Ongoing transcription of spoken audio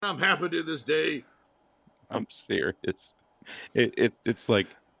I'm happy to this day. I'm serious. It's like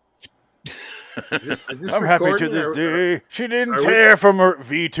Is this I'm happy to recording, this or day. She didn't are we- tear from her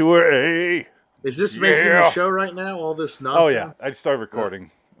V to her A. is this making the show right now? All this Oh, yeah. nonsense? I started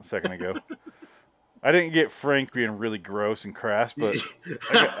recording a second ago. I didn't get Frank being really gross and crass, but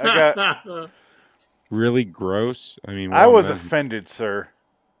I got really gross. I mean, I was offended, sir.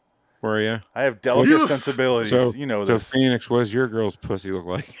 Were you? I have delicate sensibilities. So you know so this. Phoenix, what does your girl's pussy look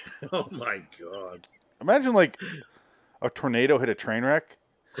like? Oh my god! Imagine like a tornado hit a train wreck.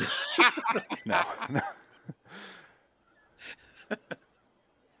 No.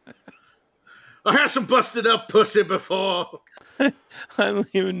 I had some busted up pussy before. I don't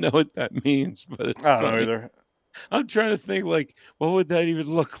even know what that means, but it's I don't know funny. either. I'm trying to think, like, what would that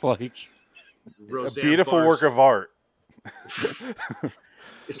even look like? Roseanne A beautiful Barrs. work of art.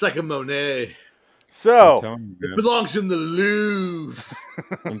 It's like a Monet. I'm So, telling you, It man. belongs in the Louvre.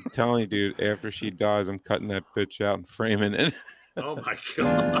 I'm telling you, dude, after she dies, I'm cutting that bitch out and framing it. Oh my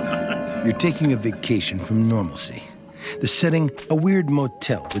god! You're taking a vacation from normalcy. The setting, a weird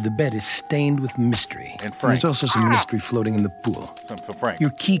motel where the bed is stained with mystery. And Frank. there's also some mystery floating in the pool. for Frank.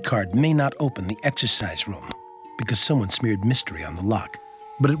 Your key card may not open the exercise room because someone smeared mystery on the lock,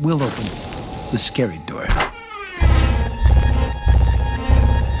 but it will open the scary door.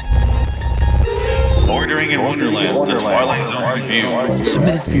 Bordering in Wonderland, the Twilight Zone review.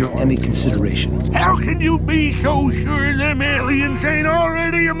 Submit it for your Emmy consideration. How can you be so sure them aliens ain't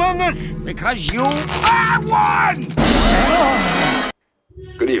already among us? Because you are one!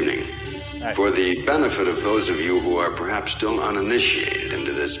 Good evening. For the benefit of those of you who are perhaps still uninitiated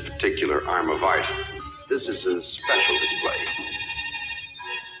into this particular arm of art, this is a special display.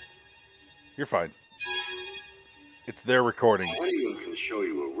 You're fine. It's their recording. Anyone can show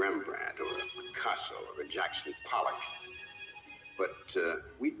you a Rembrandt or a Picasso or a Jackson Pollock, but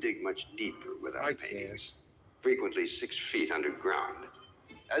we dig much deeper with our paintings, frequently 6 feet underground,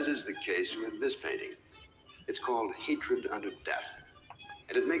 as is the case with this painting. It's called Hatred Unto Death,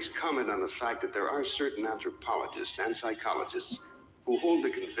 and it makes comment on the fact that there are certain anthropologists and psychologists who hold the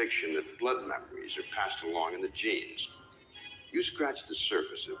conviction that blood memories are passed along in the genes. You scratch the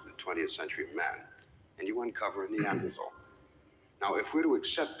surface of the 20th century man, and you uncover a Neanderthal. Now, if we're to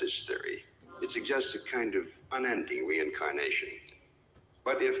accept this theory, it suggests a kind of unending reincarnation.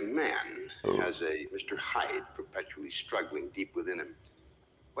 But if man has a Mr. Hyde perpetually struggling deep within him,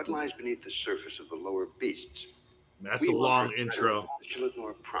 what lies beneath the surface of the lower beasts? That's a long intro.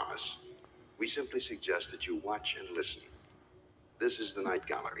 Nor promise. We simply suggest that you watch and listen. This is the Night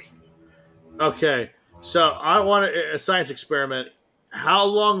Gallery. Okay, so I want a science experiment. How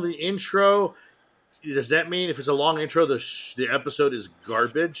long the intro? Does that mean if it's a long intro, the episode is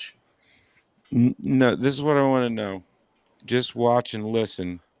garbage? No, this is what I want to know. Just watch and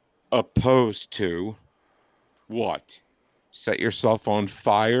listen, opposed to what? Set yourself on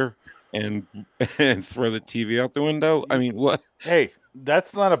fire and throw the TV out the window? I mean, what? Hey,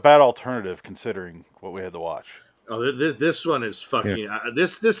 that's not a bad alternative considering what we had to watch. Oh, this one is fucking. Yeah.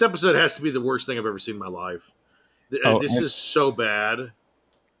 This episode has to be the worst thing I've ever seen in my life. This is so bad.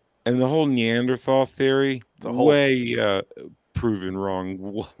 And the whole Neanderthal theory, whole- way proven wrong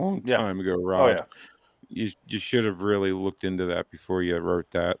a long Yeah. time ago, Rob. Oh, yeah. You should have really looked into that before you wrote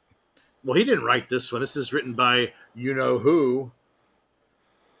that. Well, he didn't write this one. This is written by you know who.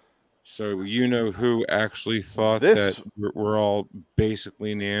 So you know who actually thought This- that we're all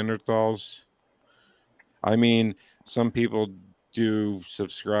basically Neanderthals? I mean, some people do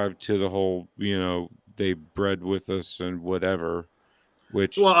subscribe to the whole, they bred with us and whatever,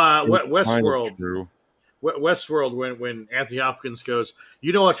 which Well, is kind of Westworld. true. Westworld, when Anthony Hopkins goes,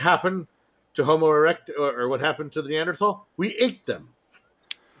 you know what's happened to Homo erectus, or what happened to the Neanderthal? We ate them.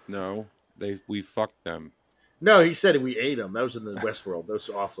 No, we fucked them. No, he said we ate them. That was in the Westworld. That was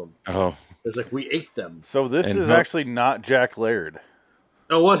awesome. Oh, It was like we ate them. So this And is how- actually not Jack Laird.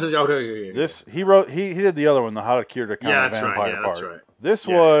 Oh, was it? Okay. Yeah. This he did the other one, the How to Cure the Kind Yeah, of that's right. Vampire Yeah, part. that's right. This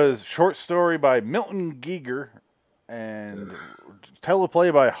Yeah. was short story by Milton Giger and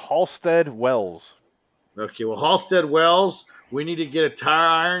teleplay by Halstead Wells. Okay, well, Halstead Wells, we need to get a tire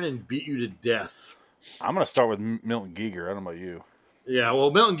iron and beat you to death. I'm gonna start with Milton Giger. I don't know about you. Yeah,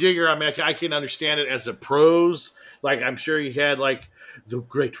 well, Milton Giger, I mean, I can understand it as a prose. Like, I'm sure he had, like, the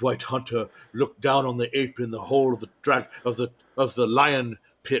great white hunter looked down on the ape in the hole of the lion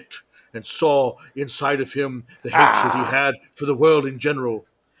pit and saw inside of him the hatred he had for the world in general.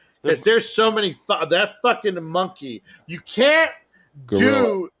 Because there's so many, that fucking monkey, you can't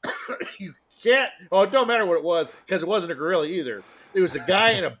Gorilla. you can't, it don't matter what it was, because it wasn't a gorilla either. It was a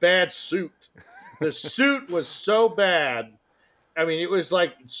guy in a bad suit. The suit was so bad I mean, it was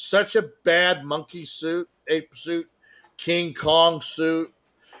like such a bad monkey suit, ape suit, King Kong suit.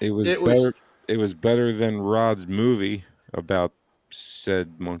 It was It better. was It was better than Rod's movie about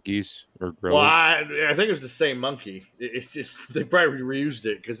said monkeys or well, gorillas. I think it was the same monkey. It's just they probably reused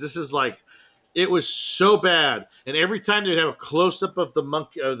it because this is like it was so bad. And every time they'd have a close up of the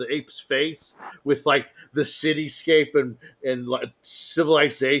monkey of the ape's face with like the cityscape and like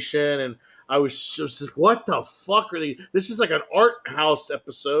civilization, and I was just like, what the fuck are they? This is like an art house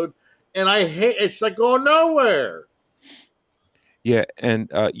episode, and I hate. It's like going nowhere. Yeah, and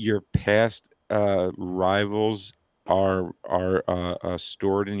your past rivals are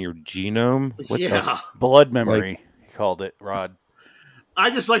stored in your genome. What the- Yeah. Blood memory, he called it, Rod. I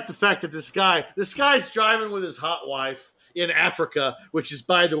just like the fact that this guy's driving with his hot wife in Africa, which is,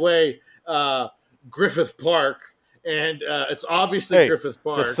 by the way, Griffith Park, and it's obviously Hey, Griffith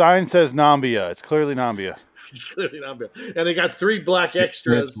Park. the sign says Nambia. It's clearly Nambia. Clearly not bad. And they got 3 black It's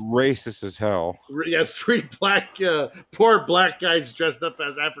extras. racist as hell. Yeah, 3 black, poor black guys dressed up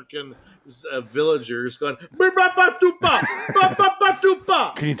as African villagers going, "Ba-ba-ba-tupa,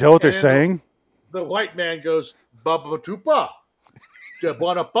 ba-ba-ba-tupa." Can you tell what they're And saying? The white man goes, "Ba-ba-tupa, de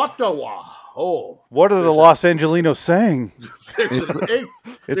Bonapatawa." Oh, What are the Los Angelinos saying? there's an ape.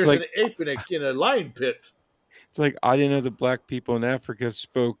 There's like- an ape in a lion pit. It's like I didn't know the black people in Africa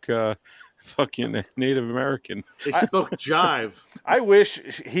spoke fucking Native American. They spoke jive. I wish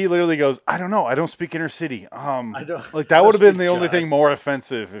he literally goes, I don't know. I don't speak inner city. I don't Like that would have been the speak only jive. thing more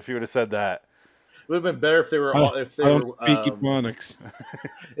offensive if he would have said that. It would have been better if they were all, if they I don't were speak Ebonics.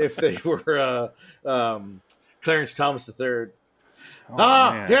 if they were Clarence Thomas III. Oh,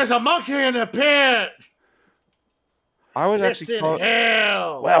 man. There's a monkey in the pit. I was It's actually in called,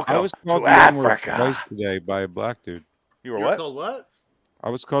 hell. I Welcome was called to the N-word Africa. twice today by a black dude. You were You're what? called what? I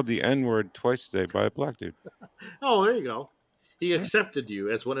was called the N-word twice today by a black dude. Oh, there you go. He accepted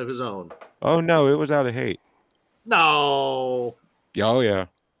you as one of his own. Oh no, it was out of hate. No, Oh yeah.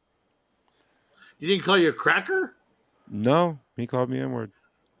 you didn't call you a cracker. No, he called me N-word.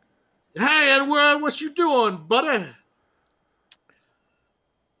 Hey, Edward, what you doing, buddy?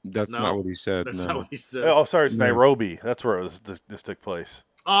 That's No, not what he said. That's no. not what he said. Oh, sorry, it's No. Nairobi. That's where this took place.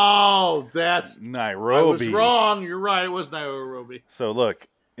 Oh, that's I Nairobi. was wrong. You're right. It was Nairobi. So look,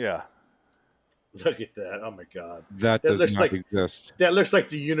 yeah. Look at that. Oh my God. That That does looks not like- exist. That looks like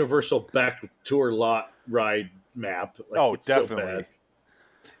the Universal back tour lot ride map. Like, Oh, it's so definitely. bad.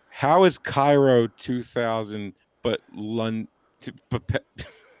 How is Cairo 2000 but London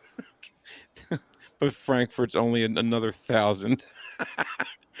but Frankfurt's only another 1,000?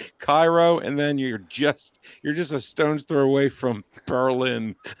 Cairo, and then you're just a stone's throw away from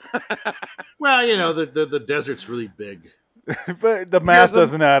Berlin. Well, you know the desert's really big. But the math Here's a-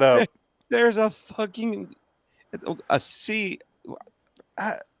 doesn't add up. There's a fucking a sea.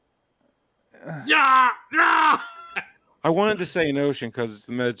 Yeah, yeah. I wanted to say an ocean because it's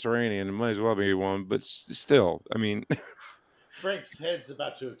the Mediterranean. It might as well be one, but still, I mean, Frank's head's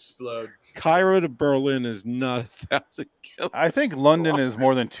about to explode. Cairo to Berlin is not 1,000 kilometers. I think London is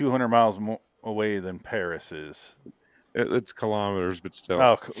more than 200 miles away than Paris is. It's kilometers, but still.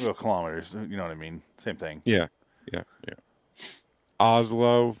 Oh, well, kilometers. You know what I mean? Same thing. Yeah.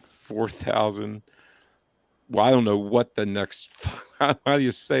 Oslo, 4,000. Well, I don't know what the next. How do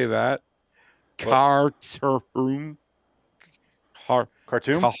you say that? Khartoum. Khartoum?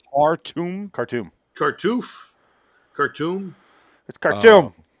 Khartoum. Khartoum. Khartoum. It's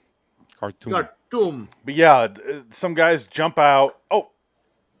Khartoum. Khartoum. Khartoum. But yeah, some guys jump out. Oh,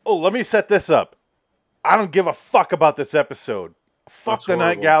 let me set this up. I don't give a fuck about this episode. Fuck That's the Night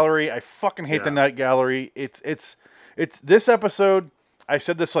horrible. Gallery. I fucking hate the Yeah. Night Gallery. It's this episode. I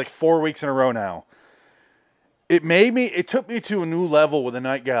said this like 4 weeks in a row now. It took me to a new level with the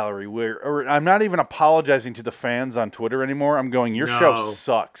Night Gallery where I'm not even apologizing to the fans on Twitter anymore. I'm going, your show No.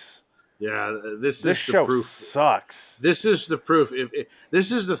 sucks. Yeah, this This is the show proof. sucks. This is the proof.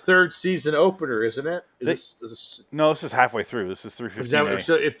 This is the 3rd season opener, isn't it? No, this is halfway through. This is Is 315. that,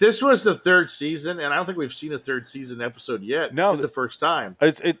 so if this was the 3rd season, and I don't think we've seen a 3rd season episode yet. No, this is the first time.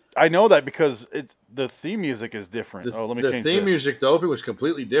 I know that because the theme music is different. The, Let me the change theme this. music, the opening was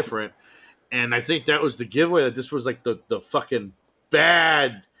completely different, and I think that was the giveaway that this was like the fucking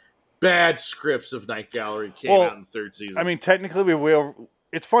bad scripts of Night Gallery came Well, out in the 3rd season. I mean, technically, we will.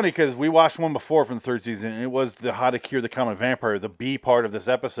 It's funny because we watched one before from the 3rd season, and it was the How to Cure the Common Vampire, the B part of this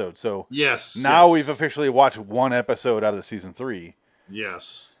episode. So yes. now yes, we've officially watched one episode out of the season 3,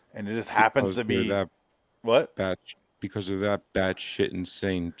 yes. and it just happens Because to be that what? because of that batshit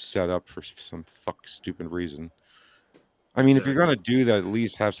insane setup for some stupid reason. I mean, if you're Exactly. gonna do that, at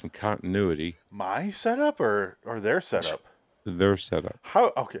least have some continuity. My setup or their setup? their setup.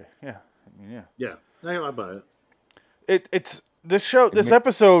 How? Okay, yeah, I mean, yeah. Yeah, I buy it. It's this show. This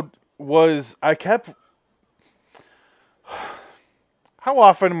episode was. I kept. How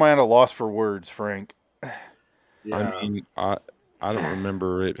often am I at a loss for words, Frank? Yeah. I mean, I don't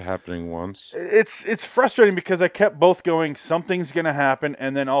remember it happening once. It's frustrating because I kept both going, something's going to happen,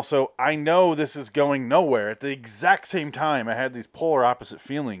 and then also, I know this is going nowhere. At the exact same time, I had these polar opposite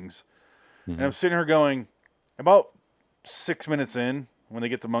feelings. And I'm sitting here going, about 6 minutes in, when they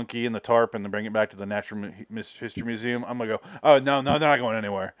get the monkey and the tarp and they bring it back to the Natural History Museum, I'm going to go, oh, no, they're not going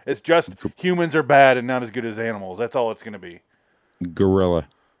anywhere. It's just humans are bad and not as good as animals. That's all it's going to be. Gorilla.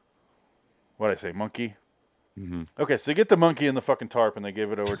 What'd I say, monkey? Mm-hmm. Okay, so they get the monkey in the fucking tarp and they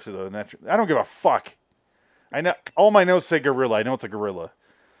give it over to the natural. I don't give a fuck. I know all my notes say gorilla. I know it's a gorilla.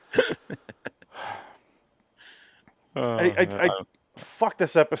 I fuck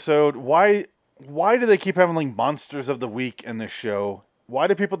this episode. Why do they keep having like monsters of the week in this show? Why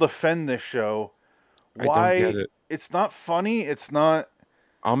do people defend this show? Why? I don't get it. It's not funny. It's not.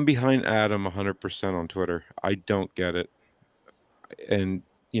 I'm behind Adam 100% on Twitter. I don't get it. And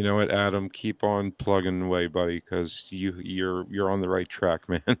you know what, Adam? Keep on plugging away, buddy, because you're on the right track,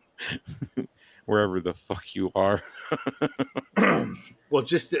 man. Wherever the fuck you are. Well,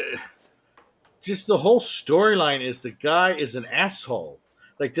 just the whole storyline is the guy is an asshole.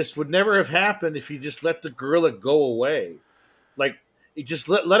 Like, this would never have happened if he just let the gorilla go away. Like, he just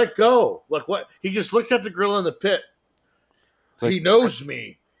let it go. Like, what? He just looks at the gorilla in the pit. He knows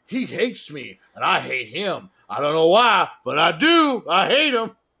me. He hates me, and I hate him. I don't know why, but I do. I hate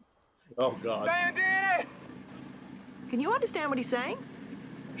him. Oh, God. Can you understand what he's saying?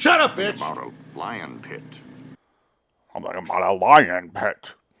 Shut up, bitch. About a lion pit. I'm like, about a lion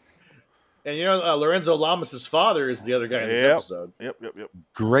pet. And you know, Lorenzo Lamas' father is the other guy in this episode. Yep.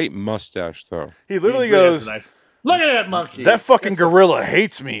 Great mustache, though. He literally He really goes, has a nice- look at that monkey. that fucking gorilla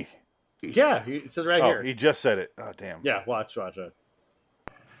hates me. Yeah, it says right here. He just said it. Oh, damn. Yeah, watch.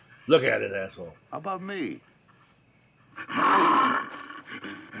 Look at it, asshole. How about me?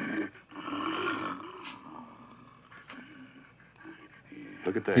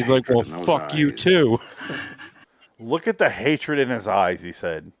 Look at that. He's like, well, hatred in those fuck you eyes. too. Look at the hatred in his eyes, he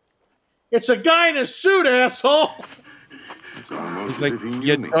said. It's a guy in a suit, asshole. It's almost He's like, as if he knew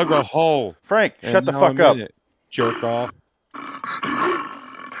you me. dug a hole. Frank, and shut the now fuck I'm up. in it, jerk off.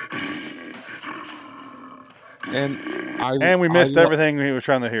 And we missed everything he was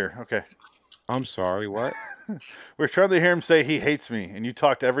trying to hear. Okay. I'm sorry, what? We're trying to hear him say he hates me, and you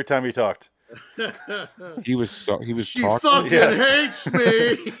talked every time he talked. He was She talking. fucking hates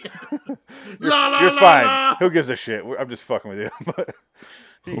me. You're fine. Who gives a shit? I'm just fucking with you. But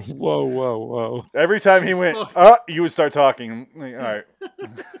Whoa. every time he went, you would start talking. I'm like, all right.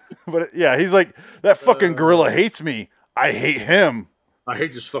 But yeah, he's like, that fucking gorilla hates me. I hate him. I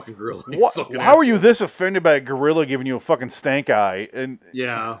hate this fucking gorilla. How are you this offended by a gorilla giving you a fucking stank eye? And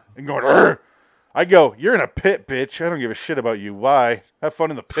going, "Arr!" I go, you're in a pit, bitch. I don't give a shit about you. Why? Have fun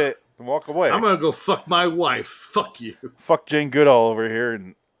in the pit and walk away. I'm going to go fuck my wife. Fuck you. Fuck Jane Goodall over here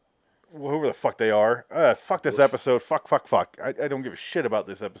and whoever the fuck they are. Fuck this episode. Fuck. I don't give a shit about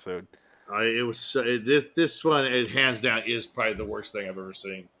this episode. This one, hands down, is probably the worst thing I've ever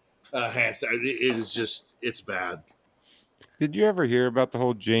seen. Hands down. It is just, it's bad. Did you ever hear about the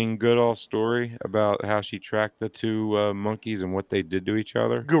whole Jane Goodall story about how she tracked the two monkeys and what they did to each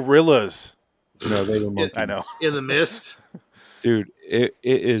other? Gorillas. No, they were monkeys. I know. In the mist? Dude, it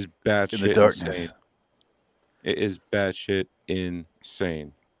is batshit in the darkness. insane. It is batshit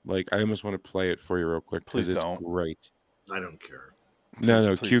insane. Like, I almost want to play it for you real quick because it's great. I don't care.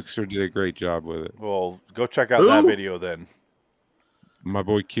 No, Please. Cukester did a great job with it. Well, go check out that video then. My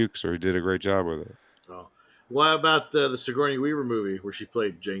boy Cukester did a great job with it. Oh. What about the Sigourney Weaver movie where she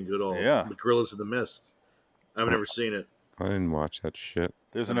played Jane Goodall? Yeah. The Gorillas in the Mist. I've never seen it. I didn't watch that shit.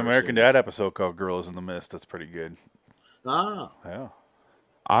 There's an American Dad episode called Gorillas in the Mist. That's pretty good. Ah. Yeah.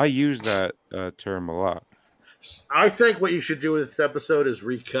 I use that term a lot. I think what you should do with this episode is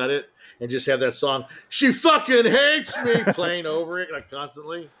recut it and just have that song, "She fucking hates me," playing over it like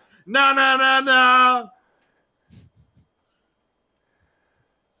constantly. No.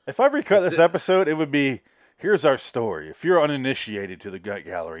 If I recut this episode, it would be, here's our story. If you're uninitiated to the Gut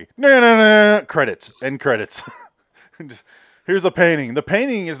Gallery, credits, end credits. Here's the painting. The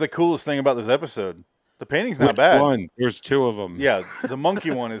painting is the coolest thing about this episode. The painting's not bad. One? There's two of them. Yeah, the monkey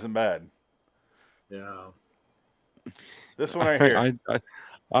one isn't bad. Yeah. This one right here.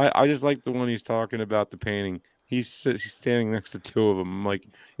 I just like the one he's talking about, the painting. He's standing next to two of them. I'm like,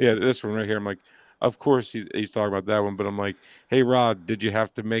 yeah, this one right here. I'm like, Of course, he's talking about that one, but I'm like, hey, Rod, did you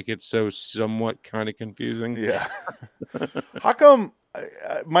have to make it so somewhat kind of confusing? Yeah. How come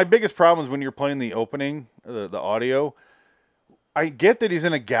my biggest problem is when you're playing the opening, the audio, I get that he's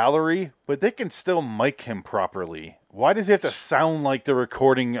in a gallery, but they can still mic him properly. Why does he have to sound like they're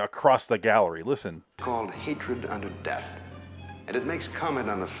recording across the gallery? Listen. Called Hatred Unto Death. And it makes comment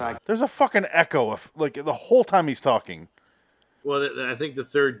on the fact There's a fucking echo of like the whole time he's talking. Well, I think the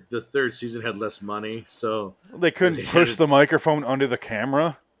third season had less money, so They couldn't push the microphone under the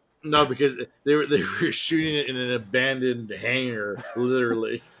camera. no, because they were shooting it in an abandoned hangar,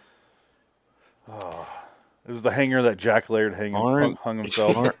 literally. It was the hanger that Jack Laird hung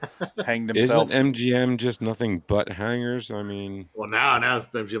himself, hanged himself. Isn't MGM just nothing but hangers? I mean, Well, now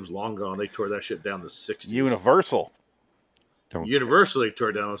MGM's long gone. They tore that shit down in the 60s. Universal. Universal, they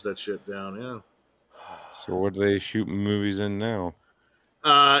tore down most of that shit down. Yeah. So what do they shoot movies in now?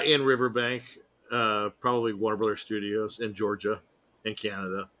 In Riverbank, probably Warner Brothers Studios in Georgia, in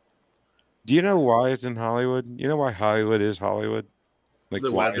Canada. Do you know why it's in Hollywood? You know why Hollywood is Hollywood? Like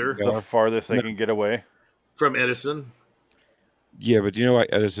The why weather. it- The farthest they can get away. From Edison Yeah, but do you know why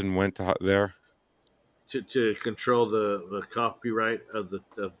Edison went to there? to control the copyright of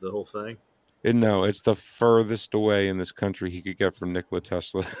the whole thing. No, it's the furthest away in this country he could get from Nikola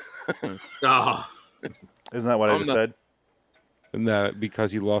Tesla. Oh, Isn't that what I I'm just not- said? And that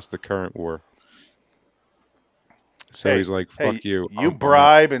because he lost the current war. So Hey, he's like, fuck hey, you. You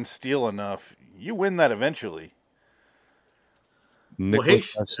bribe and steal enough, you win that eventually. Nikola hey,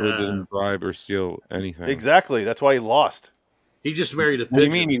 Tesla didn't bribe or steal anything. Exactly. That's why he lost. he just married a What do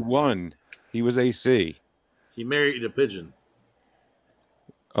pigeon. you mean he won? He was AC. He married a pigeon.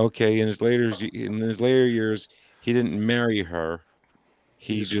 Okay, in his later years, he didn't marry her.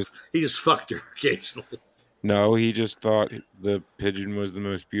 He just fucked her occasionally. no, he just thought the pigeon was the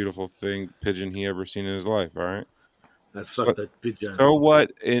most beautiful pigeon he ever seen in his life. All right. I fucked that pigeon. So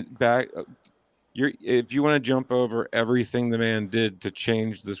what? If you want to jump over everything the man did to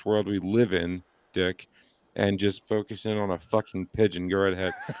change this world we live in, Dick, and just focus in on a fucking pigeon, go right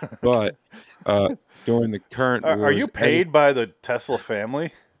ahead. But during the current Are wars, you paid by the Tesla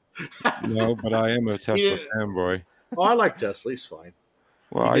family? No, but I am a Tesla fanboy. Oh, I like Tesla. He's fine.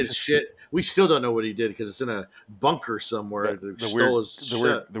 Well, He did shit. We still don't know what he did because it's in a bunker somewhere.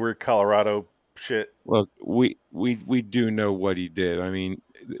 The weird Colorado shit. Look, we do know what he did. I mean,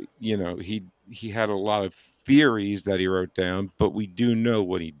 you know, he had a lot of theories that he wrote down, but we do know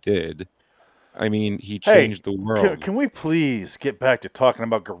what he did. I mean, he changed the world. Can we please get back to talking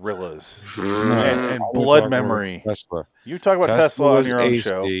about gorillas and We're blood talking memory? about Tesla. You talk about Tesla on was your own AC,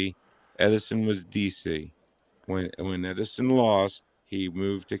 show. Edison was DC. When Edison lost, he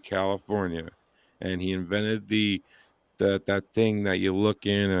moved to California, and he invented that thing that you look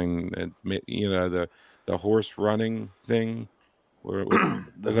in and you know the horse running thing.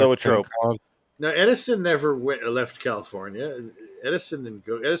 The zoetrope. Now Edison never left California. Edison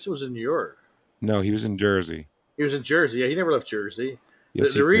was in New York. No, he was in Jersey. He was in Jersey. Yeah, he never left Jersey.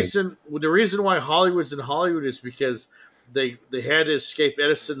 Yes, The reason why Hollywood's in Hollywood is because they had to escape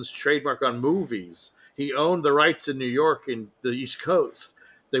Edison's trademark on movies. He owned the rights in New York and the East Coast.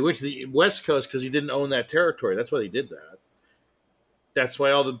 They went to the West Coast because he didn't own that territory. That's why they did that. That's why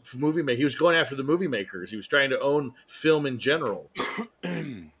all the he was going after the movie makers. He was trying to own film in general.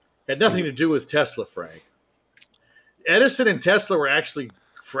 Had nothing to do with Tesla, Frank. Edison and Tesla were actually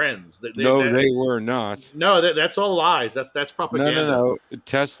friends. They were not. No, that's all lies. That's propaganda. No.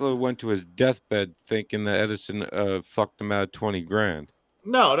 Tesla went to his deathbed thinking that Edison fucked him out of $20,000.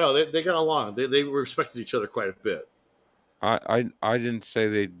 No, they got along. They respected each other quite a bit. I didn't say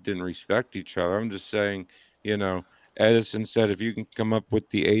they didn't respect each other. I'm just saying, you know, Edison said if you can come up with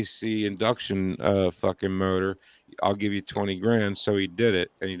the AC induction fucking motor, I'll give you $20,000. So he did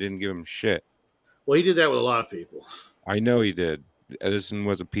it, and he didn't give him shit. Well, he did that with a lot of people. I know he did. Edison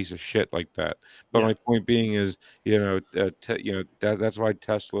was a piece of shit like that. But my point being is, you know, that's why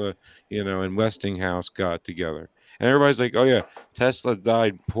Tesla, you know, and Westinghouse got together. And everybody's like, "Oh yeah, Tesla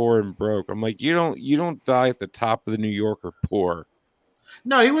died poor and broke." I'm like, you don't die at the top of the New Yorker poor.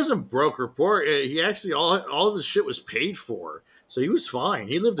 No, he wasn't broke or poor. He actually all of his shit was paid for, so he was fine.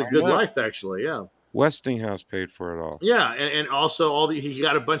 He lived a good life, actually. Yeah. Westinghouse paid for it all. Yeah, and also he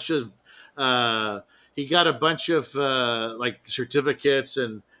got a bunch of like certificates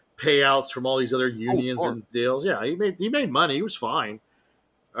and payouts from all these other unions and deals. Yeah, he made money. He was fine.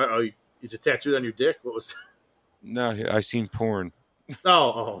 Is it tattooed on your dick? What was? No, I seen porn.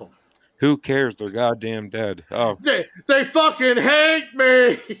 Oh. Who cares? They're goddamn dead. Oh, they fucking hate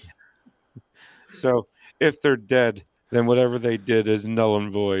me. So if they're dead, then whatever they did is null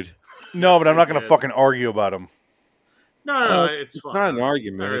and void. No, but I'm not going to Good. fucking argue about them. No, it's fine. not an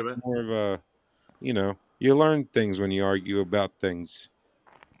argument. All right, It's more of a, you learn things when you argue about things.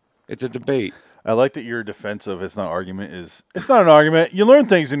 It's a debate. I like that your defense of it's not argument is it's not an argument. You learn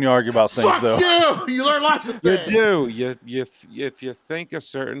things when you argue about things, Fuck though. you! You learn lots of You things. do. If you think a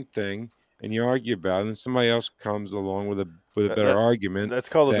certain thing and you argue about it, and somebody else comes along with a better argument, That's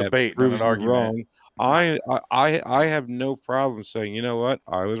called a that debate, not proves an you argument. wrong. I have no problem saying, you know what,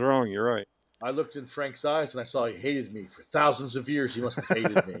 I was wrong. You're right. I looked in Frank's eyes and I saw he hated me for thousands of years. He must have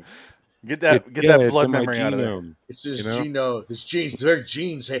hated me. Get that it's blood in my memory out of there. genome. It's his You know? genome. His genes, their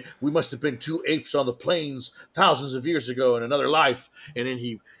genes. Hey, we must have been two apes on the plains thousands of years ago in another life, and then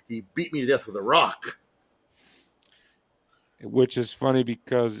he beat me to death with a rock. Which is funny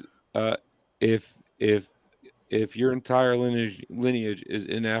because if your entire lineage is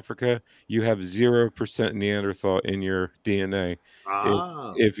in Africa, you have 0% Neanderthal in your DNA.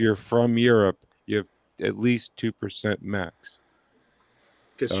 Ah, If you're from Europe, you have at least 2% max.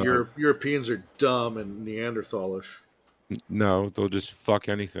 because Europeans are dumb and Neanderthalish. No, they'll just fuck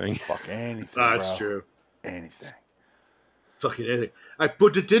anything. Fuck anything. That's bro. true. Anything. Fucking anything. I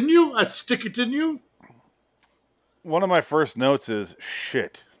put it in you. I stick it in you. One of my first notes is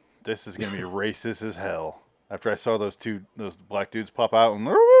shit. This is gonna be racist as hell. After I saw those black dudes pop out and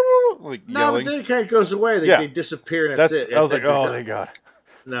like No, yelling. but then it kind of goes away. They disappear and that's it. I was like, They oh, got- thank God.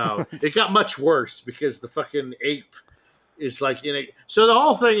 No, it got much worse because the fucking ape is like in a. So the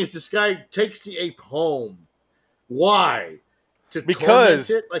whole thing is this guy takes the ape home. Why? To Because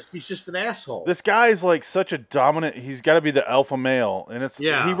torment it? Like he's just an asshole. This guy's like such a dominant. He's got to be the alpha male, and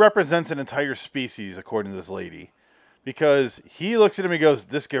he represents an entire species, according to this lady, because he looks at him and goes,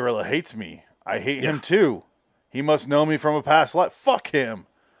 "This gorilla hates me. I hate him too. He must know me from a past life. Fuck him.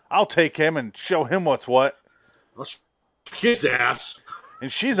 I'll take him and show him what's what." I'll kick his ass.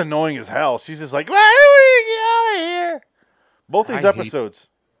 And she's annoying as hell. She's just like, "Why do we get out of here?" Both these episodes.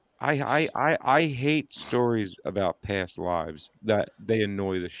 I hate stories about past lives that they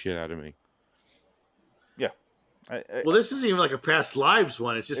annoy the shit out of me. Yeah. Well, this isn't even like a past lives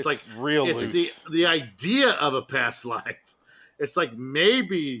one. It's just like real it's loose. the idea of a past life. It's like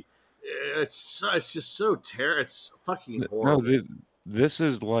maybe it's just so terrible. It's fucking horrible. No, this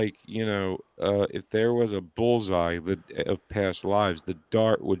is like, if there was a bullseye of past lives, the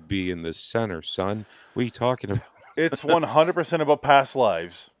dart would be in the center, son. What are you talking about? It's 100% about past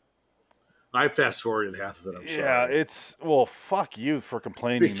lives. I fast forwarded half of it. I'm sorry. Yeah, it's fuck you for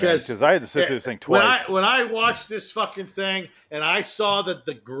complaining, because because I had to sit through this thing twice. When I watched this fucking thing and I saw that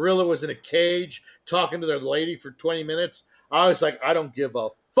the gorilla was in a cage talking to their lady for 20 minutes, I was like, I don't give a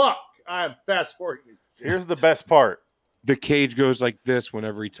fuck. I'm fast forwarding. Here's the best part. The cage goes like this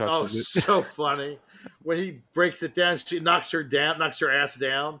whenever he touches it. So funny. When he breaks it down, she knocks her ass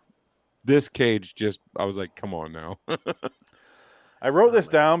down. This cage I was like, come on now. I wrote this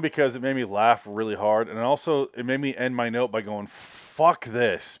down because it made me laugh really hard, and also it made me end my note by going, fuck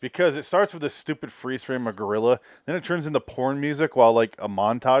this, because it starts with this stupid freeze frame of gorilla, then it turns into porn music while like a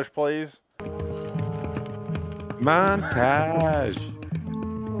montage plays. Montage.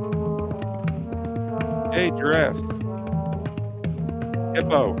 Hey, giraffe.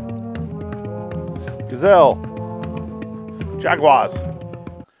 Hippo. Gazelle. Jaguars.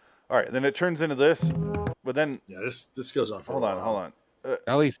 All right, then it turns into this, but then this goes on for hold on.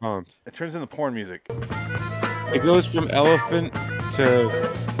 Elephant. It turns into porn music. It goes from elephant to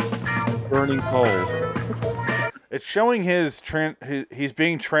burning coal. It's showing he's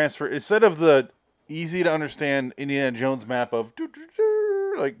being transferred instead of the easy to understand Indiana Jones map of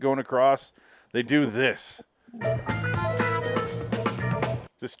like going across. They do this.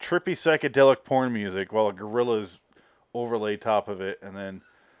 This trippy psychedelic porn music while a gorilla's overlay top of it, and then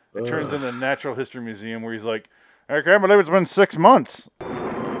it turns into a natural history museum where he's like, I can't believe it's been 6 months.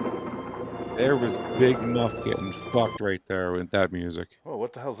 There was Big Muff getting fucked right there with that music. Oh,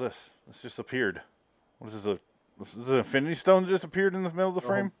 what the hell's this? This just appeared. What is this? This is an Infinity Stone that just appeared in the middle of the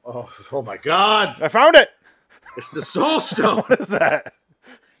frame? Oh my God. I found it! It's the Soul Stone. What is that?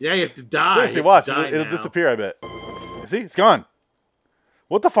 Yeah, you have to die. Seriously, watch. It'll disappear, I bet. See? It's gone.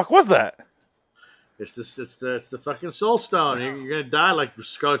 What the fuck was that? It's the fucking Soul Stone. You're gonna die like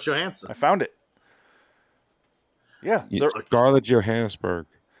Scarlett Johansson. I found it. Yeah. Scarlett Johannesburg.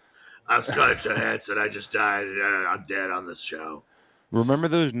 I'm Scarlett Johansson. I just died. I'm dead on this show. Remember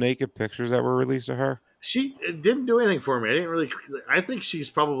those naked pictures that were released of her? She didn't do anything for me. I think she's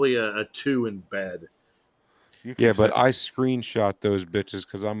probably a 2 in bed. Yeah, but I screenshot those bitches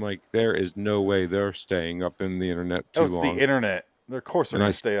because I'm like, there is no way they're staying up in the internet too long. It's the internet. Of course they're and going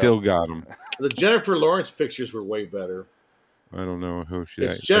I to stay still up. got them. The Jennifer Lawrence pictures were way better. I don't know who she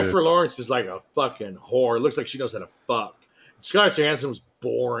It's Jennifer Lawrence is like a fucking whore. It looks like she knows how to fuck. Scarlett Johansson was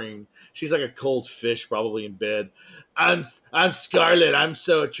boring. She's like a cold fish, probably in bed. I'm Scarlett. I'm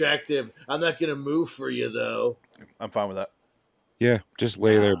so attractive. I'm not gonna move for you though. I'm fine with that. Yeah, just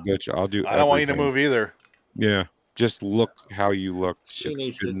lay there, bitch. I'll do. I don't want you to everything. move either. Yeah, just look how you look. She It's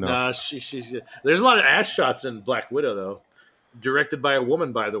needs good to. enough. Nah, she's. There's a lot of ass shots in Black Widow though. Directed by a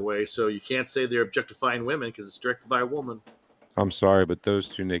woman, by the way, so you can't say they're objectifying women because it's directed by a woman. I'm sorry, but those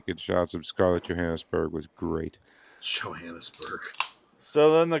 2 naked shots of Scarlett Johansson was great. Johannesburg.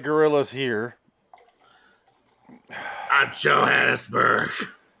 So then the gorilla's here. I'm Johannesburg.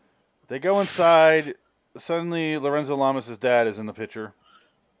 They go inside. Suddenly, Lorenzo Lamas' dad is in the picture.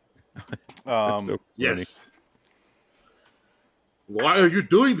 That's so funny. Yes. Why are you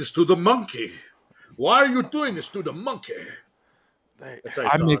doing this to the monkey? Why are you doing this to the monkey? That's how he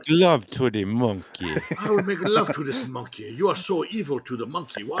I talks. make love to the monkey. I will make love to this monkey. You are so evil to the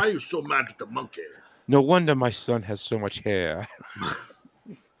monkey. Why are you so mad at the monkey? No wonder my son has so much hair.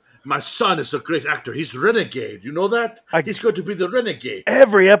 My son is a great actor. He's Renegade. You know that? He's going to be the Renegade.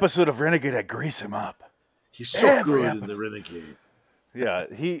 Every episode of Renegade, I grease him up. He's so good in the Renegade. Yeah,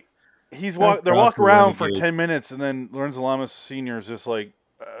 they're God walking for around for Renegade. 10 minutes, and then Lorenzo Lamas Sr. is just like,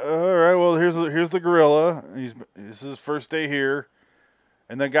 all right, well, here's the gorilla. This is his first day here.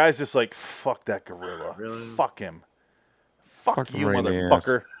 And the guy's just like, fuck that gorilla. Really? Fuck him. Fuck you, him right in the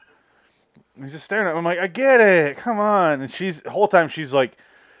motherfucker. And he's just staring at him. I'm like, I get it. Come on. And the whole time she's like,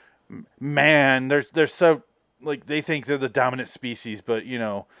 man, they're so, like, they think they're the dominant species, but, you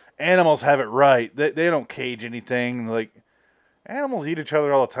know, animals have it right. They don't cage anything. Like, animals eat each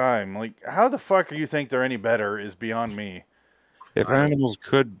other all the time. Like, how the fuck do you think they're any better is beyond me. If animals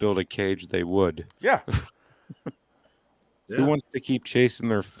could build a cage, they would. Yeah. Who wants to keep chasing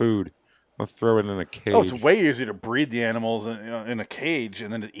their food? I'll throw it in a cage. Oh, it's way easier to breed the animals in a cage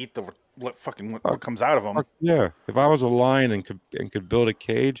and then to eat what comes out of them. Fuck yeah. If I was a lion and could build a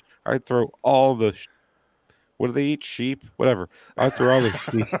cage, I'd throw all the what do they eat? Sheep? Whatever. I'd throw all the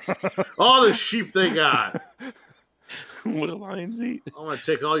sheep. All the sheep they got. What do lions eat? I'm going to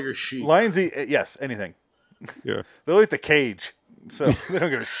take all your sheep. Lions eat, yes, anything. Yeah. They'll eat the cage, so they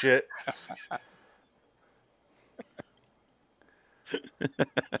don't give a shit.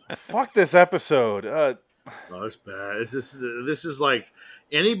 Fuck this episode. Oh, it's bad. This is like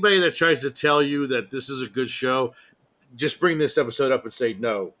anybody that tries to tell you that this is a good show, just bring this episode up and say,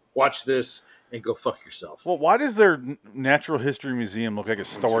 no, watch this and go fuck yourself. Well, why does their natural history museum look like a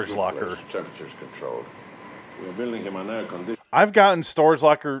storage locker? Temperature's controlled. We're building him an air conditioner. I've gotten storage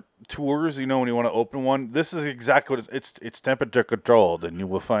locker tours, you know, when you want to open one. This is exactly what it's temperature controlled, and you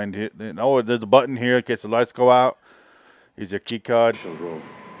will find it. Oh, there's a button here in case the lights go out. Here's your key card.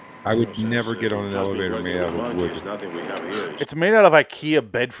 I would never get on an elevator made out of wood. It's made out of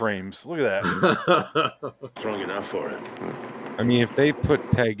IKEA bed frames. Look at that. Strong enough for it. I mean, if they put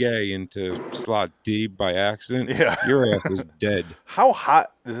Peg A into slot D by accident, Yeah. your ass is dead. How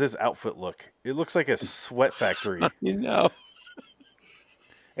hot does this outfit look? It looks like a sweat factory. You know.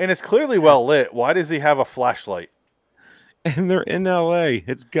 And it's clearly well lit. Why does he have a flashlight? And they're in LA.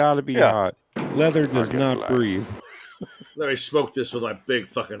 It's got to be Yeah. hot. Leather does not breathe. Let me smoke this with my big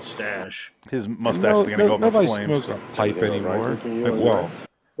fucking stash. His mustache is going to go up in Nobody flames. smokes a pipe anymore. Well,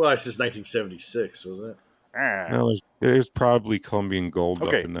 Well, since 1976, wasn't it? Ah. no, there's probably Colombian gold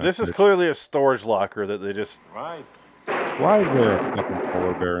Okay, up in that. this is bitch. clearly a storage locker that they just... Right. Why is there a fucking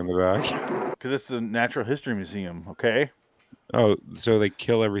polar bear in the back? Because it's a natural history museum, okay? Oh, so they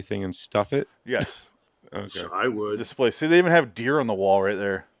kill everything and stuff it? Yes. Okay. So I would. Display. See, they even have deer on the wall right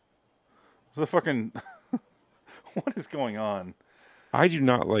there. The fucking... What is going on? I do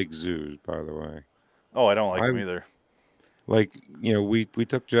not like zoos, by the way. Oh, I don't like them I'm- either. Like, you know, we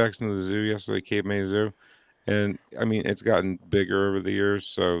took Jackson to the zoo yesterday, Cape May Zoo, and I mean, it's gotten bigger over the years,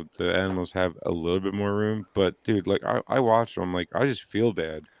 so the animals have a little bit more room. But dude, like, I watched them, like, I just feel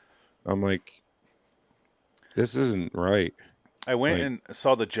bad. I'm like, this isn't right. I went Like- and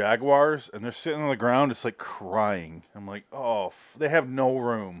saw the jaguars, and they're sitting on the ground just like crying. I'm like, oh, they have no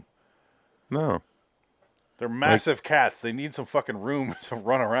room. No. They're massive cats. They need some fucking room to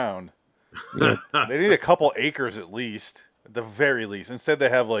run around. Yeah. They need a couple acres at least, at the very least. Instead, they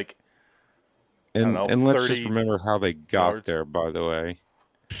have like, And know, and let's just 30 remember how they got yards. there, by the way.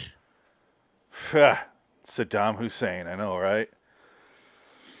 Saddam Hussein. I know, right?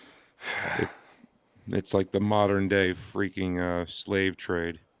 It's like the modern day freaking slave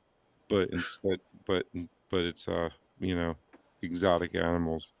trade, but instead, but it's you know, exotic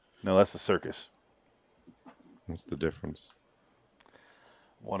animals. No, that's the circus. What's the difference?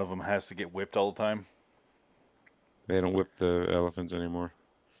 One of them has to get whipped all the time. They don't whip the elephants anymore.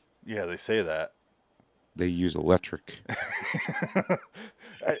 Yeah, they say that. They use electric.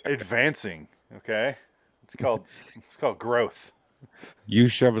 Advancing, okay? It's called growth. You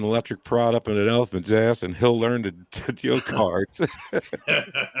shove an electric prod up in an elephant's ass, and he'll learn to deal cards.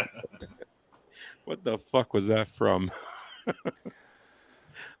 What the fuck was that from?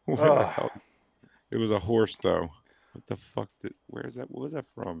 Where the hell? It was a horse, though. What the fuck? Where is that? What was that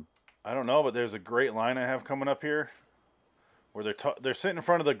from? I don't know, but there's a great line I have coming up here where they're sitting in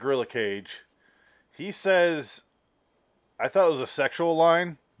front of the gorilla cage. He says, I thought it was a sexual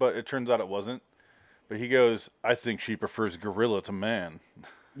line, but it turns out it wasn't. But he goes, I think she prefers gorilla to man.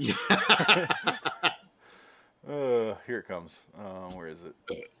 Yeah. Here it comes. Where is it?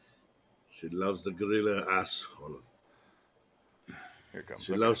 She loves the gorilla asshole. Here it comes.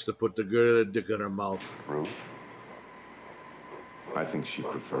 She loves to put the gorilla dick in her mouth. Ruth? I think she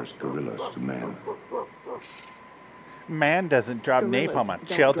prefers gorillas to men. Man doesn't drop napalm on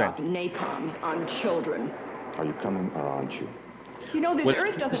children. Drop napalm on children. Are you coming or aren't you? You know, this What earth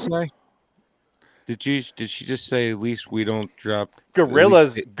did she doesn't... say? Did she just say at least we don't drop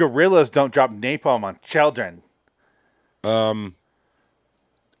Gorillas don't drop napalm on children. Okay.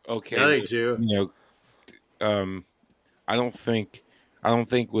 Yeah, they do. You know, I don't think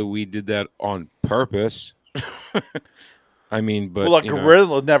we did that on purpose. I mean, but Well, a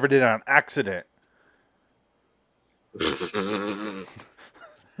gorilla never did it on accident.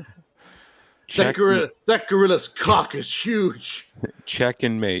 That gorilla's cock is huge. Check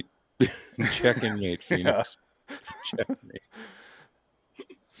and mate. Check and mate, Phoenix. Check and mate.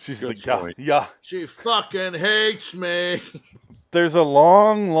 She's Good like, yeah, point. yeah. She fucking hates me. There's a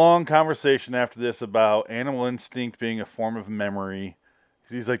long conversation after this about animal instinct being a form of memory.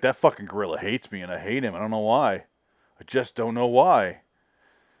 He's like, that fucking gorilla hates me, and I hate him. I don't know why. I just don't know why.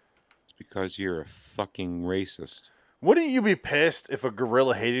 It's because you're a fucking racist. Wouldn't you be pissed if a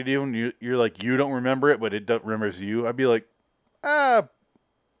gorilla hated you and you're like, you don't remember it, but it remembers you? I'd be like, I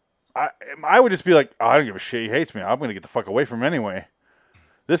would just be like, oh, I don't give a shit. He hates me. I'm going to get the fuck away from him anyway.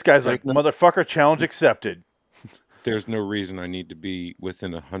 This guy's like, motherfucker, challenge accepted. There's no reason I need to be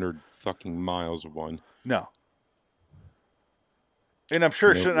within 100 fucking miles of one. No. And I'm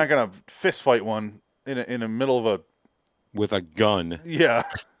sure she's not going to fist fight one in the middle of a... With a gun. Yeah.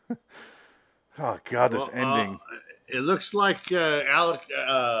 Oh, God, this ending. It looks like Alec...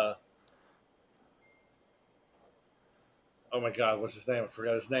 oh, my God, what's his name? I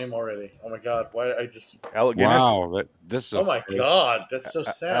forgot his name already. Oh, my God, why I just... Alec Guinness? Wow, this is oh, my God, that's so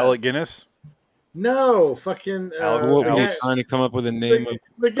sad. Alec Guinness? No, fucking... what were you trying to come up with a name of?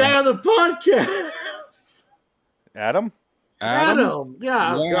 The guy on the podcast. Adam? Adam.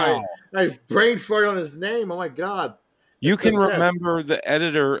 Yeah. Wow. I brain fart on his name. Oh, my God. You That's can so sad. remember the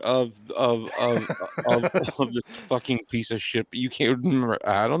editor of this fucking piece of shit, but you can't remember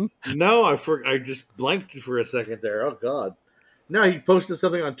Adam? No, I just blanked for a second there. Oh, God. No, he posted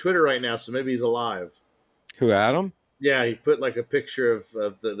something on Twitter right now, so maybe he's alive. Who, Adam? Yeah, he put like a picture of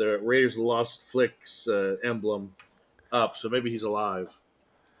the Raiders of the Lost Flicks emblem up, so maybe he's alive.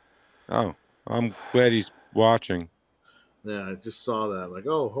 Oh, I'm glad he's watching. Yeah, I just saw that. Like,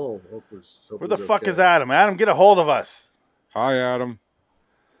 hope Where the fuck is Adam? Adam, get a hold of us. Hi, Adam.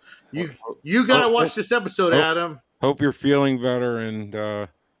 You gotta watch this episode, Adam. Hope you're feeling better and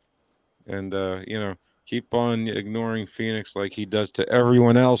you know, keep on ignoring Phoenix like he does to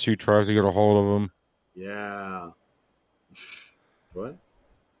everyone else who tries to get a hold of him. Yeah. What?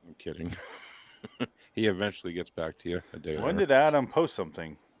 I'm kidding. He eventually gets back to you a day When later. did Adam post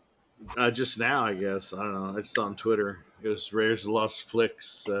something? Just now, I guess. I don't know. I just saw on Twitter. It was Raiders of the Lost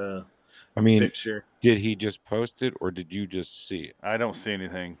Flicks picture. Did he just post it or did you just see it? I don't see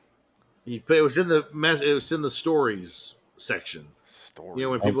anything. It was in the stories section. Stories. You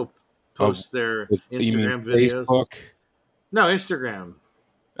know, when people post their Instagram videos. Facebook? No, Instagram.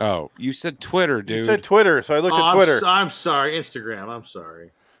 Oh, you said Twitter, dude. You said Twitter, so I looked at Twitter. I'm sorry, Instagram. I'm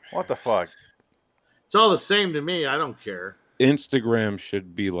sorry. What the fuck? It's all the same to me. I don't care. Instagram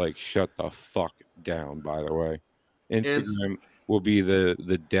should be like shut the fuck down, by the way. Instagram will be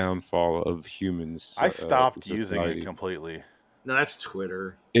the downfall of humans. I stopped using it completely. No, that's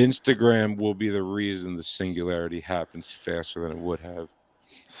Twitter. Instagram will be the reason the singularity happens faster than it would have.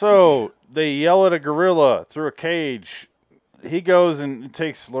 So they yell at a gorilla through a cage. He goes and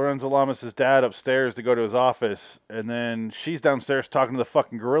takes Lorenzo Lamas' dad upstairs to go to his office, and then she's downstairs talking to the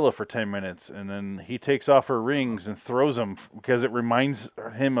fucking gorilla for 10 minutes, and then he takes off her rings and throws them because it reminds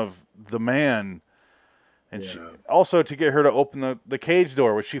him of the man. And she, also to get her to open the cage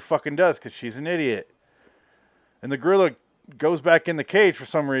door, which she fucking does because she's an idiot. And the gorilla goes back in the cage for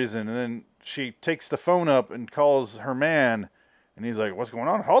some reason, and then she takes the phone up and calls her man, and he's like, "What's going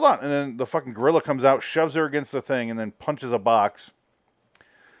on? Hold on!" And then the fucking gorilla comes out, shoves her against the thing, and then punches a box.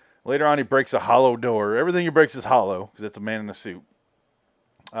 Later on, he breaks a hollow door. Everything he breaks is hollow because it's a man in a suit.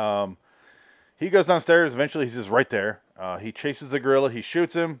 He goes downstairs. Eventually, he's just right there. He chases the gorilla. He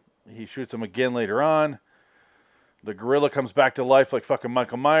shoots him. He shoots him again later on. The gorilla comes back to life like fucking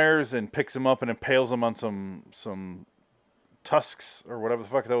Michael Myers and picks him up and impales him on some tusks or whatever the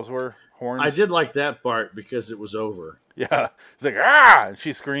fuck those were. Horns. I did like that part because it was over. Yeah. He's like, ah! And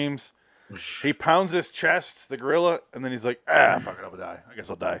she screams. He pounds his chest, the gorilla, and then he's like, fuck it, I'll die. I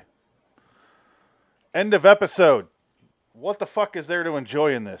guess I'll die. End of episode. What the fuck is there to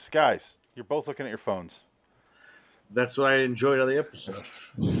enjoy in this? Guys, you're both looking at your phones. That's what I enjoyed on the episode.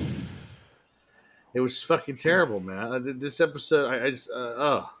 It was fucking terrible, man. This episode, it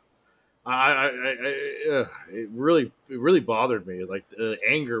really bothered me. Like the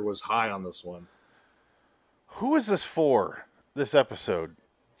anger was high on this one. Who is this for? This episode?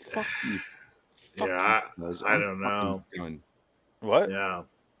 Fuck you. Yeah, I don't know. Done. What? Yeah.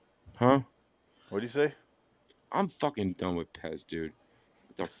 Huh? What'd you say? I'm fucking done with Pez, dude.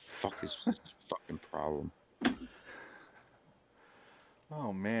 What the fuck is his fucking problem?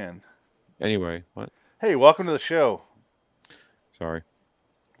 Oh man. Anyway, what? Hey, welcome to the show. Sorry.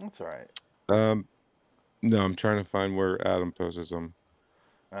 That's all right. No, I'm trying to find where Adam posted them.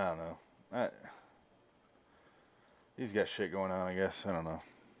 I don't know. He's got shit going on, I guess. I don't know.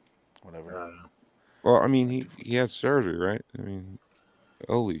 Whatever. I don't know. Well, I mean, he had surgery, right? I mean,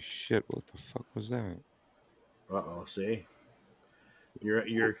 holy shit! What the fuck was that? See,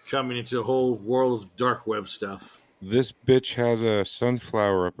 you're coming into a whole world of dark web stuff. This bitch has a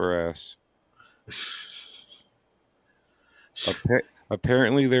sunflower up her ass.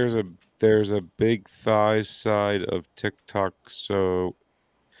 Apparently, there's a big thighs side of TikTok. So,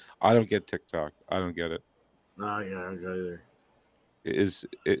 I don't get TikTok. I don't get it. Oh yeah, I don't either. It's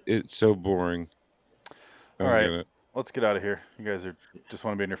so boring. All right, let's get out of here. You guys just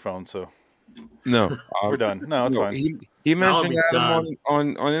want to be on your phone, so no, we're done. No, it's fine. He mentioned Adam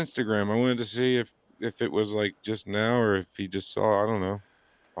on Instagram. I wanted to see if it was like just now or if he just saw. I don't know.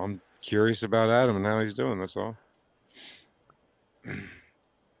 I'm curious about Adam and how he's doing. That's all.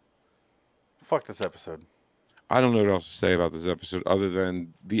 Fuck this episode. I don't know what else to say about this episode other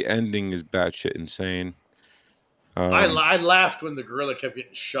than the ending is batshit insane. I laughed when the gorilla kept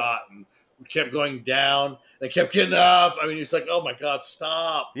getting shot and kept going down. They kept getting up. I mean, he's like, "Oh my god,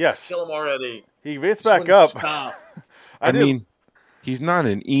 stop! Yes, just kill him already." He gets back up. Stop. I mean, he's not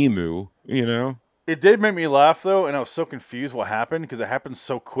an emu, you know. It did make me laugh though, and I was so confused what happened because it happened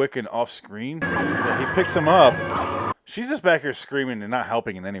so quick and off screen. He picks him up. She's just back here screaming and not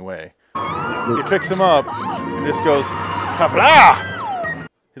helping in any way. He picks him up and just goes, "Kapla!"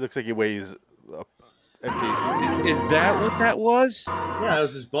 He looks like he weighs empty. Is that what that was? Yeah, it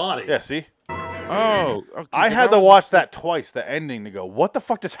was his body. Yeah, see? Oh, okay. I had to watch that twice, the ending, to go, what the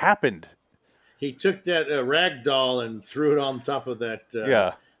fuck just happened? He took that rag doll and threw it on top of that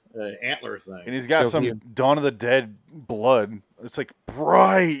antler thing. And he's got some Dawn of the Dead blood. It's like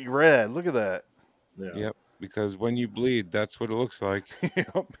bright red. Look at that. Yeah. Yep, because when you bleed, that's what it looks like.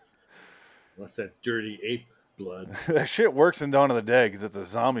 Yep. What's that dirty ape blood? That shit works in Dawn of the Dead because it's a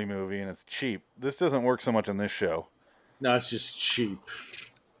zombie movie and it's cheap. This doesn't work so much on this show. No, it's just cheap.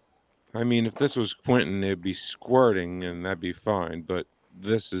 I mean, if this was Quentin, it'd be squirting and that'd be fine. But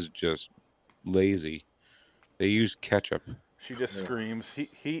this is just lazy. They use ketchup. She just screams.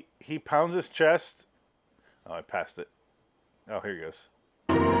 He pounds his chest. Oh, I passed it. Oh, here he goes.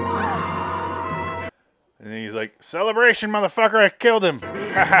 And then he's like, "Celebration, motherfucker! I killed him!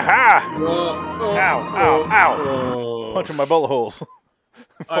 Ha ha ha! Ow! Ow! Ow! Punching my bullet holes."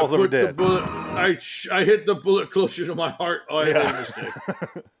 Falls over dead. I hit the bullet closer to my heart. Oh, I made a mistake.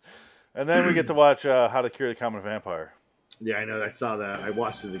 And then we get to watch How to Cure the Common Vampire. Yeah, I know. I saw that. I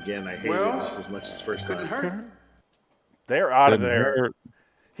watched it again. I hated it just as much as the first time. They're out of there.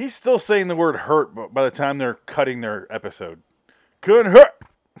 He's still saying the word "hurt," but by the time they're cutting their episode, couldn't hurt.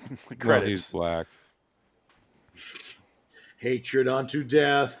 The credits. Well, he's black. Hatred unto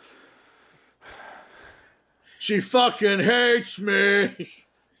death. She fucking hates me.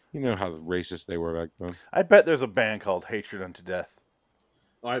 You know how racist they were back then. I bet there's a band called Hatred Unto Death.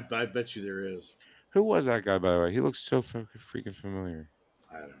 Oh, I bet you there is. Who was that guy, by the way? He looks so freaking familiar.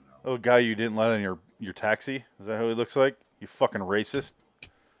 I don't know. Oh, guy you didn't let in your taxi? Is that who he looks like? You fucking racist.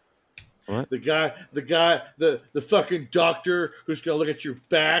 What? The fucking doctor who's gonna look at your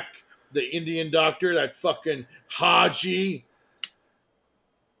back. The Indian doctor, that fucking Haji.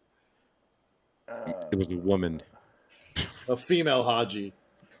 It was a woman. A female Haji.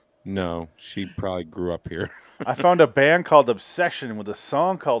 No, she probably grew up here. I found a band called Obsession with a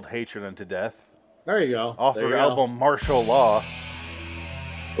song called Hatred Unto Death There you go. off There their you go. album Martial Law.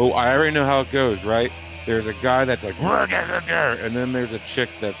 Oh, I already know how it goes, right? There's a guy that's like, and then there's a chick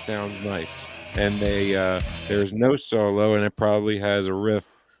that sounds nice, and there's no solo, and it probably has a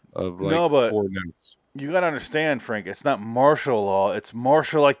riff of like No, but 4 notes. you gotta understand, Frank. It's not Martial Law. It's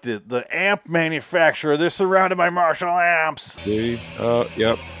Marshall, like the amp manufacturer. They're surrounded by Marshall amps. See?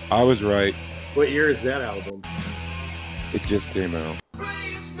 Yep, I was right. What year is that album? It just came out.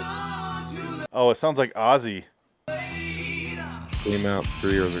 Oh, it sounds like Ozzy. Came out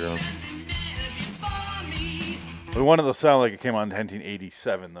 3 years ago. We wanted to sound like it came out in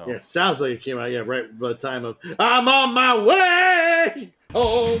 1987, though. Yeah, it sounds like it came out, right by the time of I'm on my way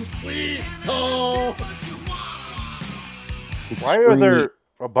home, sweet home. Why are there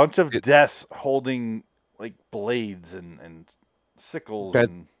a bunch of deaths holding like blades and sickles? That-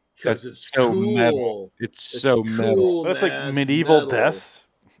 Because That's it's so cool. metal. It's so metal. cool, That's man. like It's medieval metal. deaths.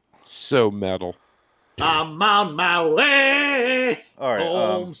 So metal. I'm on my way All right.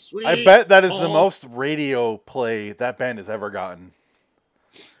 home, sweet I bet that is the home. most radio play that band has ever gotten.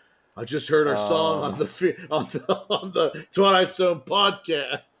 I just heard our song on the Twilight Zone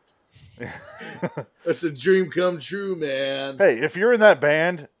podcast. It's a dream come true, man. Hey, if you're in that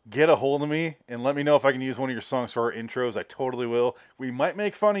band, get a hold of me and let me know if I can use one of your songs for our intros. I totally will. We might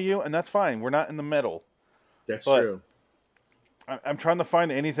make fun of you, and that's fine. We're not in the metal. That's but true. I'm trying to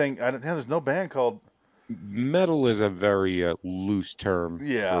find anything. There's no band called. Metal is a very loose term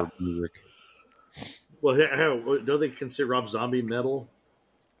Yeah. for music. Well, don't they consider Rob Zombie metal?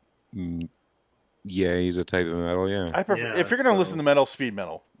 Yeah, he's a type of metal, yeah. I prefer Yeah, if you're gonna so- listen to metal, speed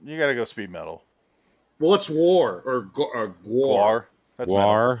metal. You gotta go speed metal. Well, it's War or Gwar. Guar. That's metal.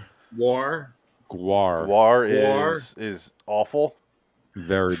 Guar. War. Guar. Guar is awful.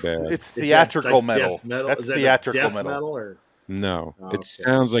 Very bad. It's Is that theatrical like metal. death metal. That's Is that like theatrical death metal. or No, Oh, it okay.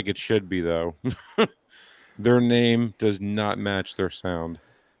 sounds like it should be, though. Their name does not match their sound.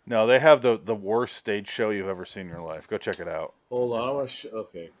 No, they have the worst stage show you've ever seen in your life. Go check it out. hold on? I want to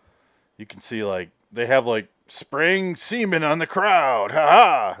okay. You can see like they have like spraying semen on the crowd. Ha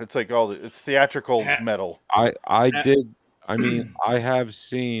ha! It's like it's theatrical metal. I mean, I have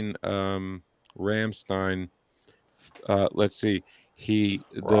seen Rammstein. Let's see.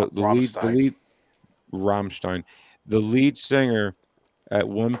 Rammstein. The lead singer at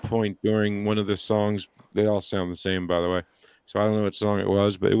one point during one of the songs, they all sound the same, by the way. So I don't know what song it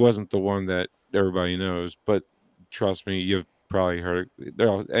was, but it wasn't the one that everybody knows. But trust me, you've probably heard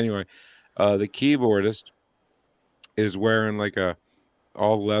it. Anyway, the keyboardist is wearing like a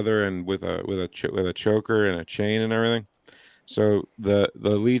all leather and with a choker and a chain and everything. So the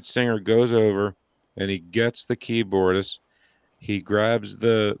lead singer goes over and he gets the keyboardist. He grabs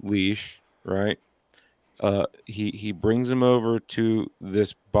the leash, right? He brings him over to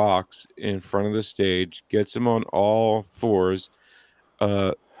this box in front of the stage, gets him on all fours,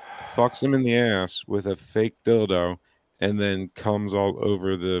 fucks him in the ass with a fake dildo, and then comes all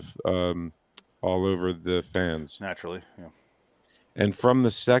over the fans. Naturally, yeah. And from the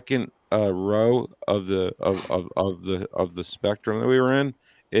second row of the spectrum that we were in,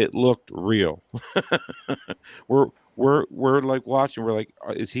 it looked real. We're like watching. We're like,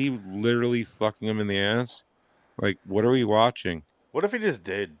 is he literally fucking him in the ass? Like, what are we watching? What if he just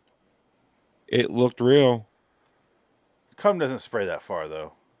did? It looked real. Cum doesn't spray that far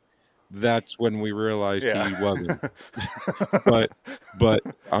though. That's when we realized Yeah. he wasn't.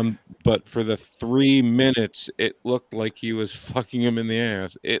 but for the 3 minutes, it looked like he was fucking him in the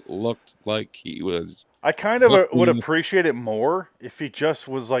ass. It looked like he was. I kind of would Fucking- appreciate it more if he just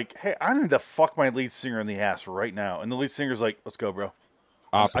was like, "Hey, I need to fuck my lead singer in the ass right now," and the lead singer's like, "Let's go, bro.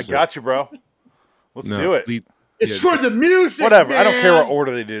 Opposite. I got you, bro. Let's No, do it." It's for the music. Whatever. I don't care what man.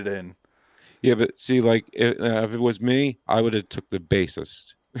 order they did it in. Yeah, but see, like if it was me, I would have took the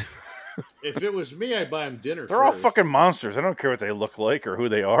bassist. If it was me, I'd buy him dinner. They're all first. fucking monsters. I don't care what they look like or who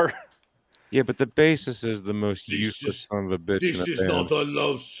they are. Yeah, but the bassist is the most This useless is- son of a bitch This in a is band. not a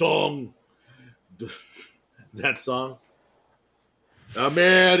love song. That song.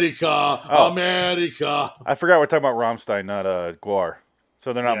 America, Oh. America. I forgot we're talking about Rammstein, not Guar.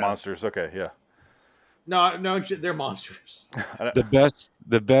 So they're not Yeah. monsters. Okay, yeah. No, they're monsters.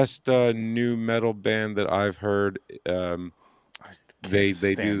 The best new metal band that I've heard. They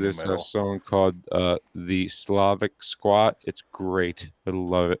stand do new this metal. song called the Slavic Squat. It's great. I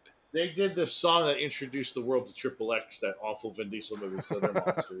love it. They did the song that introduced the world to Triple X, that awful Vin Diesel movie. So they're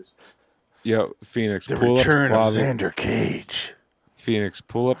monsters. Yo, Phoenix, The pull Return up of Slavic. Xander Cage. Phoenix,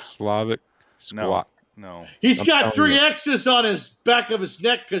 pull up Slavic Squat. No. He's I'm got telling 3 you. X's on his back of his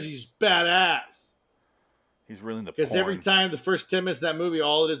neck because he's badass. He's really the Because every time the first 10 minutes of that movie,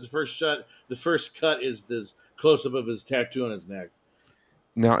 all it is, the first cut is this close up of his tattoo on his neck.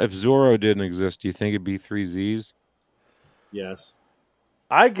 Now, if Zorro didn't exist, do you think it'd be 3 Z's? Yes.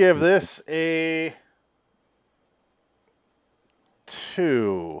 I give this a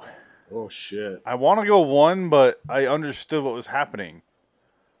 2. Oh, shit. I want to go 1, but I understood what was happening.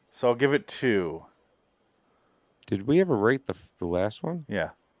 So I'll give it 2. Did we ever rate the last one? Yeah.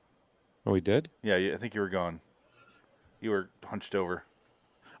 Oh, we did? Yeah, I think you were gone. You were hunched over.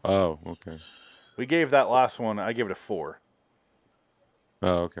 Oh, okay. We gave that last one, I give it a 4. Oh,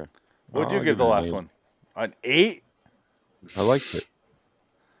 okay. What did you I'll give the it an last 8. one? An 8? I liked it.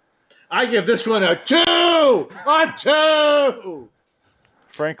 I give this one a 2! A 2!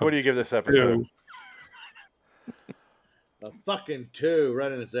 Frank, what do you give this episode? A fucking 2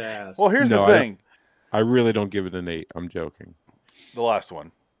 right in its ass. Well, here's No, the thing. I really don't give it an 8. I'm joking. The last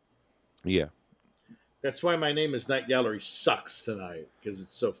one. Yeah. That's why my name is Night Gallery Sucks tonight, because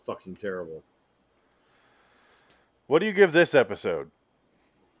it's so fucking terrible. What do you give this episode?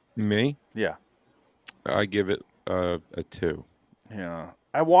 Me? Yeah. I give it a 2. Yeah.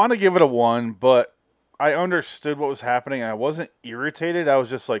 I want to give it a 1, but I understood what was happening, and I wasn't irritated. I was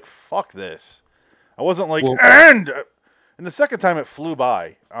just like, fuck this. I wasn't like, Well- and the second time it flew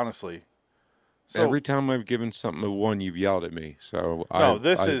by, honestly. So, Every time I've given something a 1, you've yelled at me. So no, I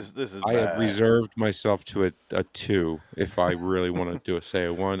this is I bad. have reserved myself to a 2. If I really want to say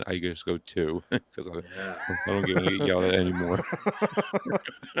a 1, I just go 2 because I don't get yelled at anymore.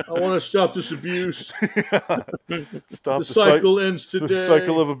 I want to stop this abuse. Stop The cycle ends today. The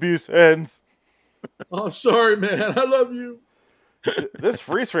cycle of abuse ends. Oh, I'm sorry, man. I love you. This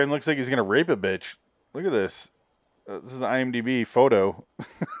freeze frame looks like he's gonna rape a bitch. Look at this. This is an IMDb photo.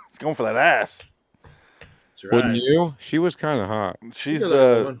 He's going for that ass. That's right. Wouldn't you? She was kind of hot. She's Look at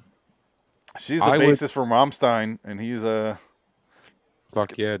that the one. basis for Rammstein, and he's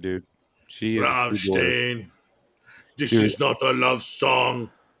Fuck yeah, dude. She is. Rammstein. This Dude. is not a love song.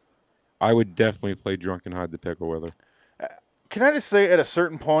 I would definitely play Drunk and Hide the Pickle with her. Can I just say, at a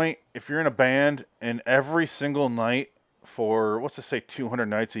certain point, if you're in a band and every single night for, what's to say, 200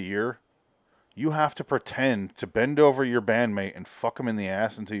 nights a year, you have to pretend to bend over your bandmate and fuck him in the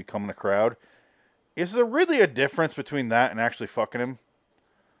ass until you come in a crowd. Is there really a difference between that and actually fucking him?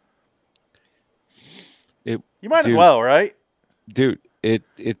 You might as well, right? Dude,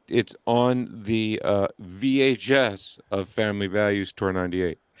 it's on the VHS of Family Values Tour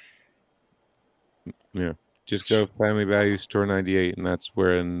 98. Yeah. Just go Family Values Tour 98, and that's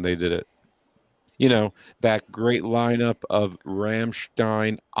where they did it. You know, that great lineup of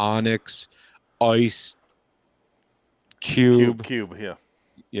Rammstein, Onyx, Ice, Cube, yeah.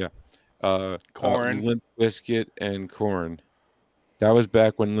 Yeah. Korn. Limp Bizkit and Korn. That was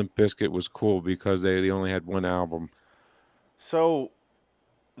back when Limp Bizkit was cool because they only had one album. So,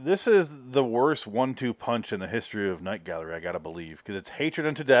 this is the worst 1-2 punch in the history of Night Gallery, I gotta believe. Because it's Hatred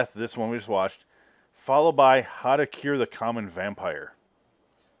Unto Death, this one we just watched, followed by How to Cure the Common Vampire.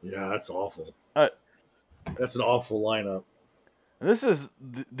 Yeah, that's awful. Uh, That's an awful lineup. And this is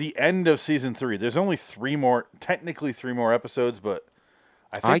the end of season 3. There's only 3 more, technically 3 more episodes, but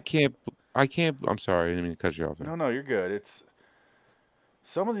I think... I can't, I'm sorry, I didn't mean to cut you off there. No, you're good. It's...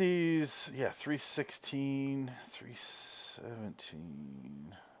 Some of these, 316,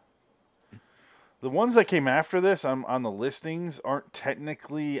 317. The ones that came after this on the listings aren't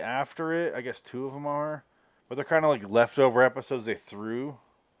technically after it. I guess 2 of them are. But they're kind of like leftover episodes they threw.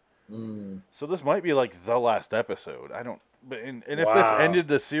 So this might be like the last episode. I don't... And if this ended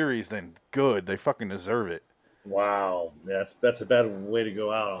the series, then good. They fucking deserve it. Wow. That's a bad way to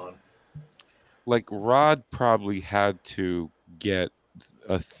go out on. Like, Rod probably had to get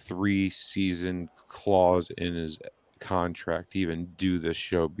a 3-season clause in his contract to even do this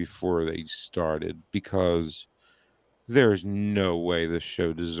show before they started, because there's no way this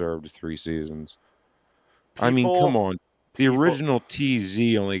show deserved 3 seasons. I mean, come on. The original TZ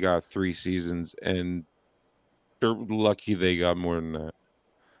only got 3 seasons, and they're lucky they got more than that.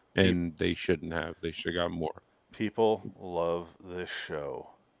 And they shouldn't have. They should have got more. People love this show,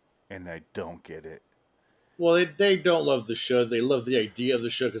 and I don't get it. Well, they don't love the show. They love the idea of the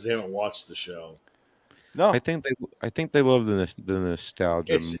show because they haven't watched the show. No, I think they love the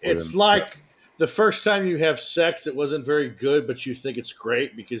nostalgia. It's like the first time you have sex, it wasn't very good, but you think it's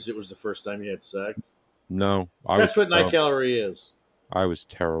great because it was the first time you had sex. No, That's what Night Gallery is. I was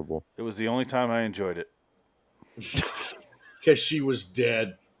terrible. It was the only time I enjoyed it. Because she was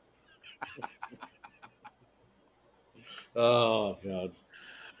dead. Oh, God.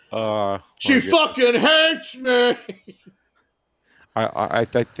 She fucking hates me. I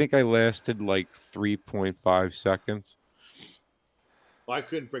think I lasted like 3.5 seconds. Well, I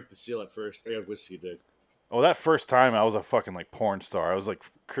couldn't break the seal at first. I got whiskey dick. Oh, that first time I was a fucking like porn star. I was like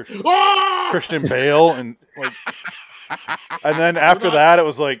Ah! Christian Bale and like, and then after that it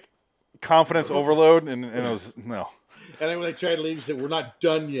was like confidence overload and it was no. And then when they tried to leave, you said, "We're not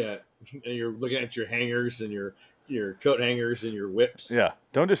done yet," and you're looking at your hangers and your coat hangers and your whips. Yeah,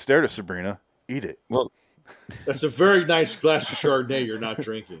 don't just stare at Sabrina. Eat it. Well, that's a very nice glass of Chardonnay you're not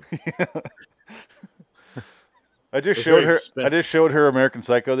drinking. I just showed her American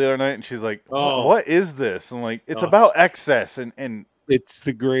Psycho the other night, and she's like, "What is this?" I'm like, "It's about excess and it's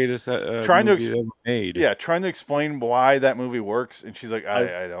the greatest trying movie to ever made." Yeah, trying to explain why that movie works, and she's like,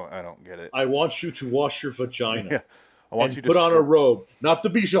 "I don't get it." I want you to wash your vagina. Yeah, I want you to put on a robe, not the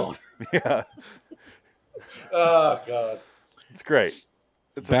Bichon. Yeah. Oh God, it's great.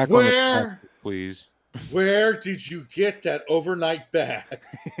 It's back on the topic, please. Where did you get that overnight bag?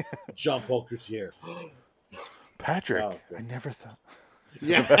 Jean-Paul Gaultier. Patrick, Oh, I never thought.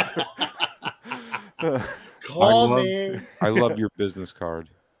 Yeah. Call me. I love your business card.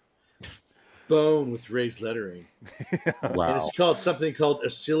 Bone with raised lettering. Wow. And it's called something called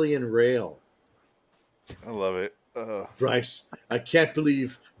Assylian Rail. I love it. Bryce, I can't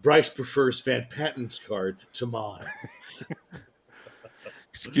believe Bryce prefers Van Patten's card to mine.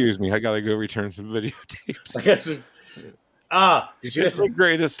 Excuse me, I gotta go return some videotapes. I guess. Did you? It's the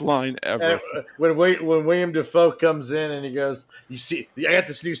greatest line ever. When William Dafoe comes in and he goes, "You see, I got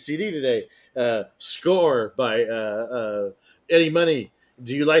this new CD today, Score by Eddie Money.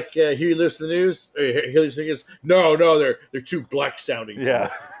 Do you like Huey Lewis in the News?" Huey Lewis in the News. No, they're too black sounding. Yeah.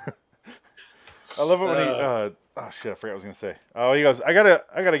 I love it when he. Oh shit! I forgot what I was gonna say. Oh, he goes, I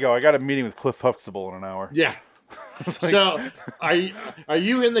gotta go. I got a meeting with Cliff Huxtable in an hour. Yeah. Like, so, are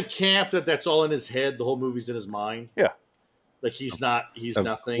you in the camp that's all in his head? The whole movie's in his mind. Yeah. Like he's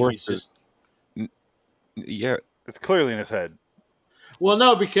nothing. He's just. Yeah. It's clearly in his head. Well,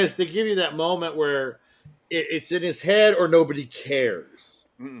 no, because they give you that moment where it's in his head or nobody cares.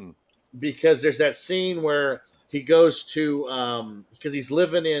 Mm-mm. Because there's that scene where he goes to because he's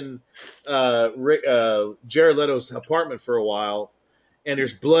living in Jared Leto's apartment for a while, and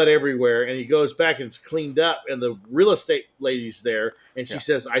there's blood everywhere, and he goes back and it's cleaned up, and the real estate lady's there, and she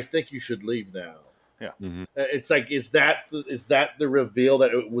says, "I think you should leave now." Yeah, mm-hmm. It's like, is that the reveal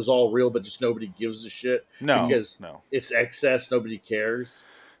that it was all real, but just nobody gives a shit? No, because no, it's excess, nobody cares.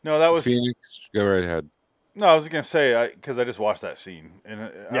 No, that was Phoenix. Go right ahead. No, I was gonna say because I just watched that scene and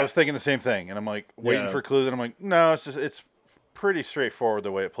I was thinking the same thing, and I'm like waiting for clues, and I'm like, no, it's pretty straightforward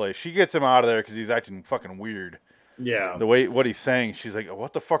the way it plays. She gets him out of there because he's acting fucking weird. Yeah, the way what he's saying, she's like,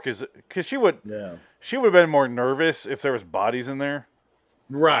 what the fuck is it? Because she would have been more nervous if there was bodies in there.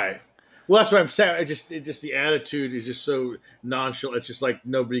 Right. Well, that's what I'm saying. It just the attitude is just so nonchalant. It's just like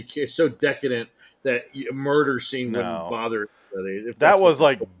nobody cares. It's so decadent that a murder scene wouldn't bother anybody. That was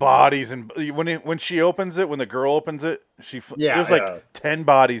like bodies, and when she opens it, when the girl opens it, there's like 10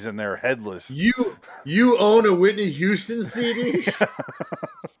 bodies in there, headless. You own a Whitney Houston CD?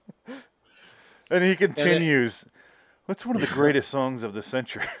 And he continues. What's one of the greatest songs of the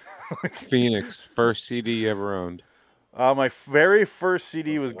century? Phoenix, first CD you ever owned. My very first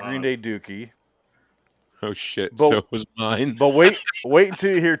CD was Green Day Dookie. Oh shit! So was mine. But wait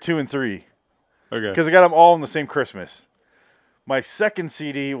until you hear 2 and 3. Okay. Because I got them all on the same Christmas. My second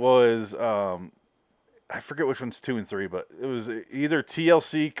CD was I forget which one's 2 and 3, but it was either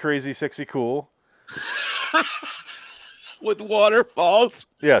TLC Crazy Sexy Cool with waterfalls.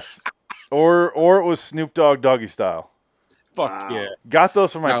 Yes, or it was Snoop Dogg Doggy Style. Fuck yeah! Got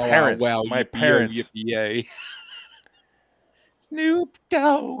those from my parents. Wow, my yippee, parents. Yippee, Snoop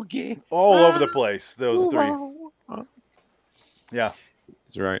Dogg. All over the place, those 3. Yeah.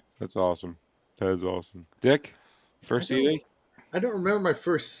 That's right. That's awesome. That is awesome. Dick, first CD? I don't remember my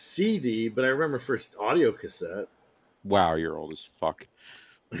first CD, but I remember first audio cassette. Wow, you're old as fuck.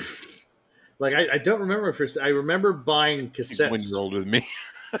 Like, I don't remember first. I remember buying cassettes. When you're old with me.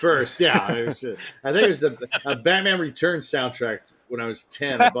 First, yeah. I think it was the Batman Returns soundtrack. When I was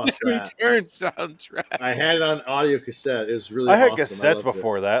 10, I bought that. Return soundtrack. I had it on audio cassette. It was really I had awesome. cassettes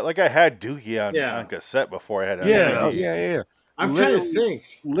before that. Like I had Dookie on cassette before I had Yeah. I'm trying to think.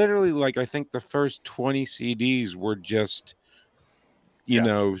 Literally, like, I think the first 20 CDs were just, you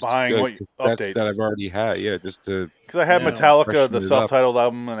know, buying updates that I've already had. Yeah, just to. Because I had Metallica, the self-titled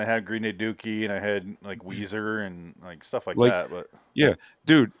album, and I had Green Day Dookie, and I had, like, Weezer and, like, stuff like that. But yeah,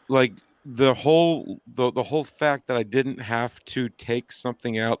 dude, like, the whole fact that I didn't have to take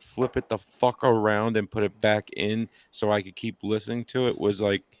something out, flip it the fuck around, and put it back in so I could keep listening to it was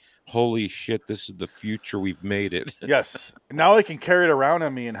like holy shit, this is the future. We've made it. Yes. Now I can carry it around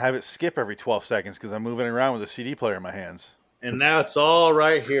on me and have it skip every 12 seconds because I'm moving around with a CD player in my hands. And now it's all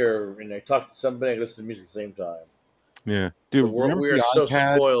right here, and I talk to somebody and listen to music at the same time. Yeah, dude. We are so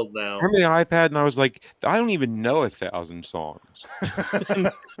spoiled now. Remember the iPad, and I was like, I don't even know 1,000 songs,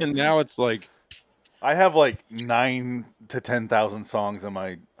 and now it's like, I have like 9 to 10,000 songs on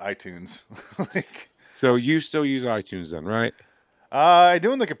my iTunes. So you still use iTunes then, right? I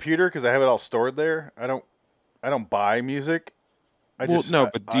do on the computer because I have it all stored there. I don't buy music. But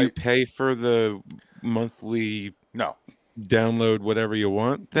do you pay for the monthly? No. Download whatever you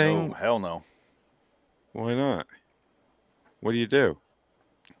want thing? No, hell no. Why not? What do you do?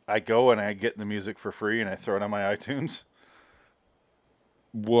 I go and I get the music for free and I throw it on my iTunes.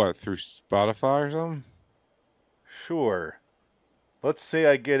 What, through Spotify or something? Sure. Let's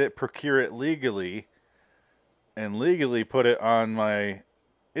say I procure it legally, and legally put it on my...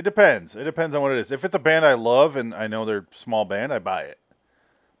 It depends. It depends on what it is. If it's a band I love and I know they're a small band, I buy it.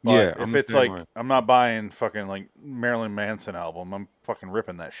 But yeah. if it's like, I'm not buying fucking like Marilyn Manson album. I'm fucking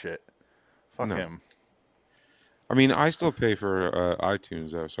ripping that shit. Fuck him. I mean, I still pay for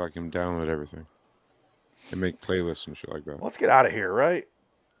iTunes though, so I can download everything and make playlists and shit like that. Let's get out of here, right?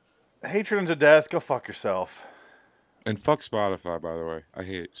 Hatred unto death. Go fuck yourself. And fuck Spotify, by the way. I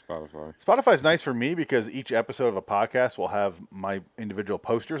hate Spotify. Spotify's nice for me because each episode of a podcast will have my individual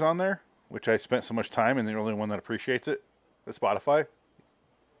posters on there, which I spent so much time, and the only one that appreciates it is Spotify.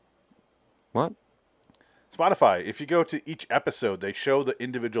 What? Spotify. If you go to each episode, they show the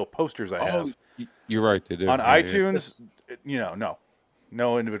individual posters I have. You're right, they do. On iTunes,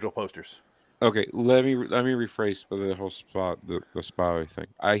 no individual posters. Okay, let me rephrase the whole the Spotify thing.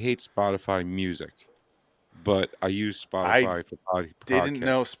 I hate Spotify music, but I use Spotify for podcast. Didn't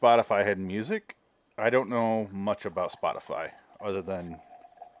know Spotify had music. I don't know much about Spotify other than...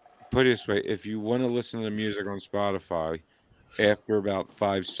 Put it this way, if you want to listen to music on Spotify, after about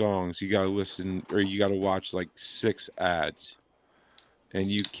 5 songs, you got to listen, or you got to watch like 6 ads. And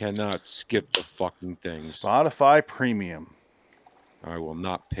you cannot skip the fucking things. Spotify Premium. I will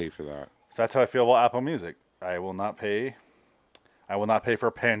not pay for that. So that's how I feel about Apple Music. I will not pay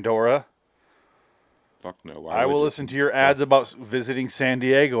for Pandora. Fuck no. I will listen to your ads about visiting San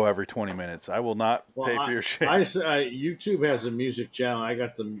Diego every 20 minutes. I will not pay for your shit. YouTube has a music channel. I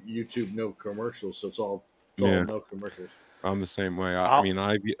got the YouTube no commercials, so it's all no commercials. I'm the same way. I mean,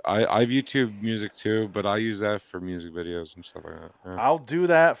 I've YouTube music too, but I use that for music videos and stuff like that. Yeah. I'll do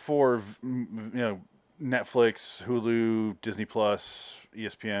that for Netflix, Hulu, Disney Plus,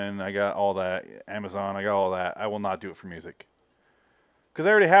 ESPN. I got all that. Amazon. I got all that. I will not do it for music because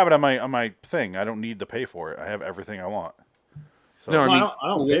I already have it on my thing. I don't need to pay for it. I have everything I want. So, no, I mean, I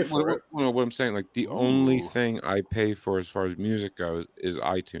don't pay for it. What I'm saying, like the only thing I pay for as far as music goes is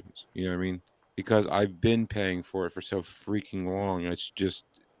iTunes. You know what I mean? Because I've been paying for it for so freaking long.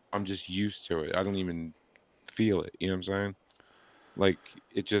 I'm just used to it. I don't even feel it. You know what I'm saying? Like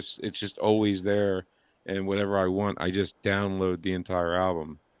it's just always there. And whatever I want, I just download the entire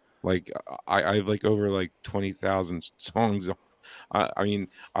album. Like I have like over like 20,000 songs. I mean,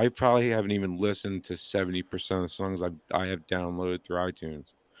 I probably haven't even listened to 70% of the songs I have downloaded through iTunes.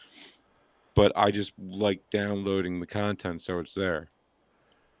 But I just like downloading the content so it's there.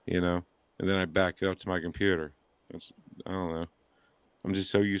 You know? And then I back it up to my computer. I don't know. I'm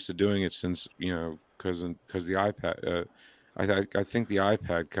just so used to doing it since, because the iPad. I think the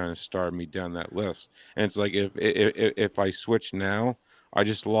iPad kind of started me down that list. And it's like if I switch now, I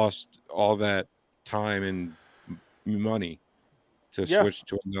just lost all that time and money to switch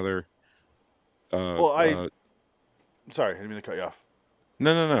to another. Sorry, I didn't mean to cut you off.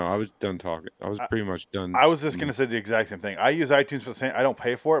 No. I was done talking. I was pretty much done. I was just going to say the exact same thing. I use iTunes for the same. I don't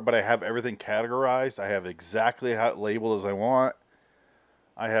pay for it, but I have everything categorized. I have exactly how it labeled as I want.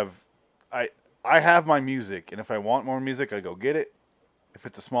 I have my music, and if I want more music, I go get it. If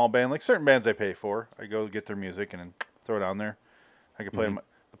it's a small band, like certain bands I pay for, I go get their music and then throw it on there. I can play them.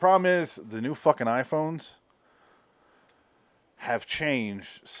 The problem is the new fucking iPhones have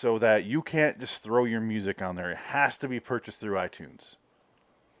changed so that you can't just throw your music on there. It has to be purchased through iTunes.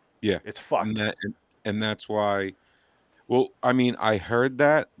 Yeah. It's fucked. And that's why, well, I mean, I heard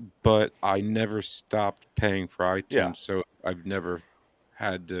that, but I never stopped paying for iTunes, so I've never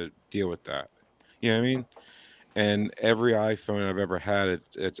had to deal with that. You know what I mean? And every iPhone I've ever had,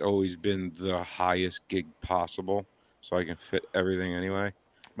 it's always been the highest gig possible, so I can fit everything anyway.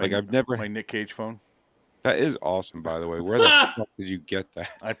 I've never... My Nick Cage phone. That is awesome, by the way. Where the fuck did you get that?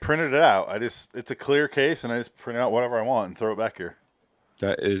 I printed it out. It's a clear case, and I just print out whatever I want and throw it back here.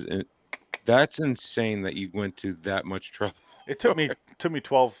 That's insane that you went to that much trouble. It took me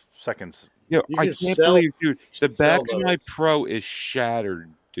 12 seconds. Yo, You I can can't sell- believe, dude. The can sell back of my those. Pro is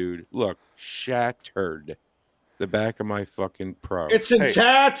shattered, dude. Look, shattered. The back of my fucking Pro. It's in Hey,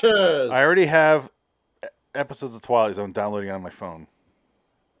 tatters. I already have episodes of Twilight Zone downloading on my phone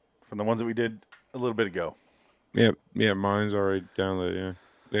from the ones that we did a little bit ago. Yeah, mine's already downloaded. Yeah,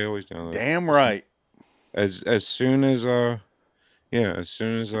 they always download. Damn right. As soon as as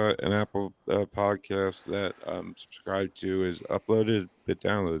soon as an Apple podcast that I'm subscribed to is uploaded, it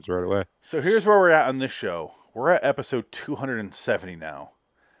downloads right away. So here's where we're at on this show. We're at episode 270 now.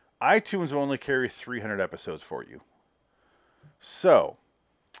 iTunes will only carry 300 episodes for you. So,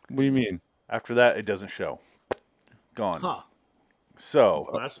 What do you mean? after that, it doesn't show. Gone. Huh. So,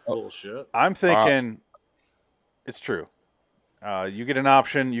 That's bullshit. I'm thinking it's true. You get an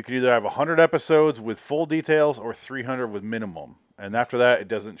option. You can either have 100 episodes with full details or 300 with minimum. And after that, it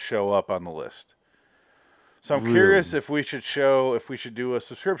doesn't show up on the list. So I'm curious if we should do a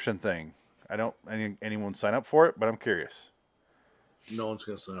subscription thing. I don't anyone sign up for it, but I'm curious. No one's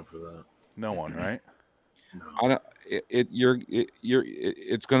gonna sign up for that. No one, right? I don't.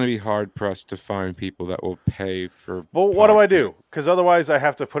 It's going to be hard pressed to find people that will pay for. Well, what do I do? Because otherwise, I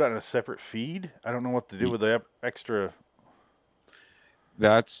have to put it on a separate feed. I don't know what to do with the extra.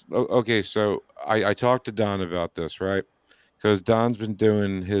 That's okay. So I talked to Don about this, right? Because Don's been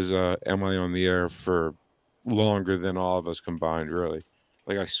doing his Am I on the Air for longer than all of us combined, really.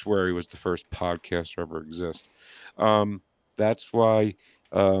 Like, I swear he was the first podcaster to ever exist. That's why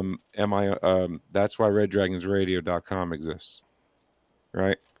that's why RedDragonsRadio.com exists,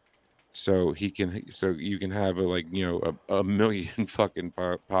 right? So you can have a million fucking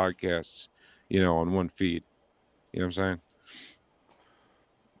podcasts, on one feed. You know what I'm saying?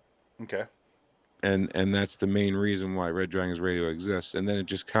 Okay. And that's the main reason why Red Dragons Radio exists. And then it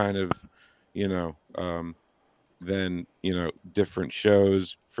just kind of, different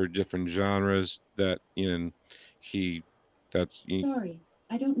shows for different genres that Sorry,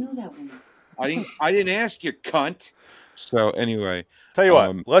 I don't know that one. I didn't ask you, cunt. So anyway, tell you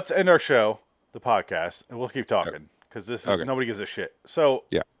what, let's end our show, the podcast, and we'll keep talking because nobody gives a shit. So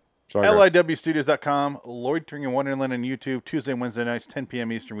yeah. LIWstudios.com, Loitering in Wonderland on YouTube, Tuesday and Wednesday nights, 10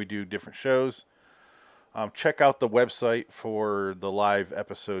 p.m. Eastern. We do different shows. Check out the website for the live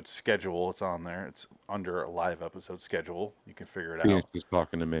episode schedule. It's on there. It's under a live episode schedule. You can figure it Phoenix out. is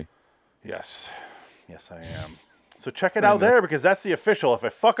talking to me. Yes, I am. So check it out there because that's the official. If I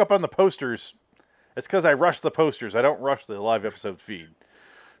fuck up on the posters, it's because I rush the posters. I don't rush the live episode feed.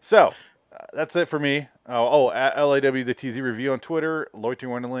 So that's it for me. At LAW the TZ Review on Twitter,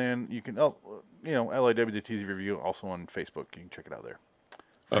 Loitering Wonderland. You can LAW the TZ Review also on Facebook. You can check it out there.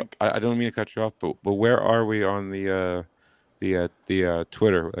 I don't mean to cut you off, but where are we on the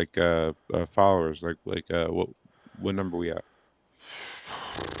Twitter followers? What number are we at?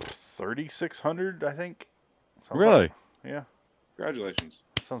 3,600, I think. Really? Yeah. Congratulations.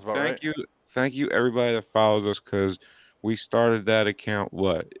 Sounds about right. Thank you, everybody that follows us, because we started that account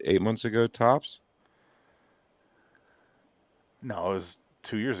 8 months ago, tops. No, it was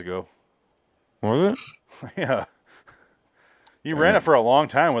 2 years ago. Was it? Yeah. You ran it for a long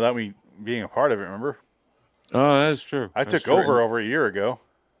time without me being a part of it, remember? Oh, that's true. I took over a year ago.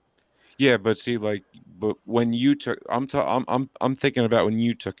 Yeah, but see, but when you took, I'm thinking about when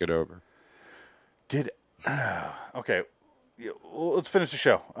you took it over. Okay, well, let's finish the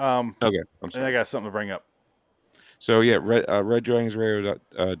show. Okay, I'm sorry. And I got something to bring up. So yeah,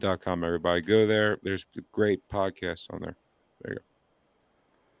 RedDragonsRadio.com. Everybody go there. There's great podcasts on there. There you go.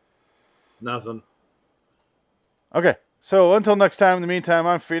 Nothing. Okay. So until next time, in the meantime,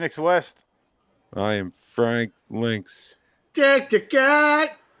 I'm Phoenix West. I am Frank Lynx. Take the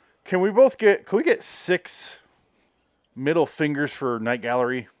cat. Can we get 6 middle fingers for Night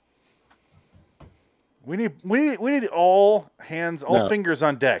Gallery? We need all hands, fingers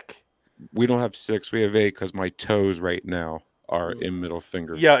on deck. We don't have 6. We have 8 because my toes right now are in middle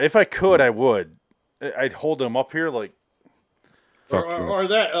finger. Yeah, if I could, I would. I'd hold them up here like. Or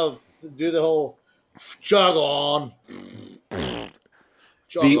that. Do the whole jog on.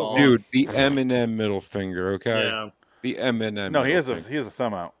 Dude, the M&M middle finger. Okay. Yeah. The M&M. No, he has a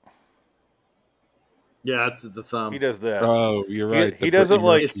thumb out. Yeah, it's the thumb. He does that. Oh, you're right. He doesn't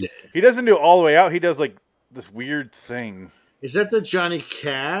he doesn't do it all the way out. He does this weird thing. Is that the Johnny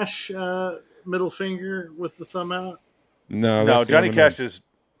Cash middle finger with the thumb out? No, Johnny Cash is.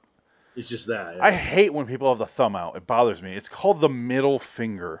 It's just that. I hate when people have the thumb out. It bothers me. It's called the middle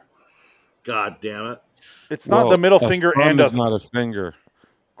finger. God damn it! It's not the middle finger and it's not a finger.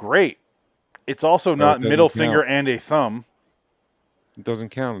 Great. It's also not middle finger and a thumb. It doesn't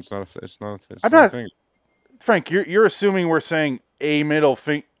count. It's not a finger. Frank, you're assuming we're saying a middle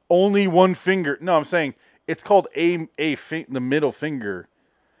finger. only one finger. No, I'm saying it's called the middle finger,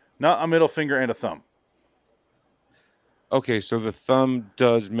 not a middle finger and a thumb. Okay, so the thumb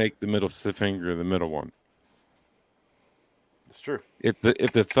does make the middle finger the middle one. It's true. If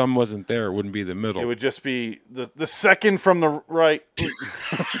the thumb wasn't there, it wouldn't be the middle. It would just be the second from the right.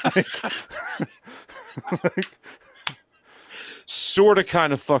 Sort of,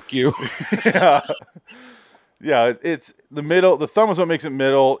 kind of, fuck you. Yeah. Yeah, it's the middle. The thumb is what makes it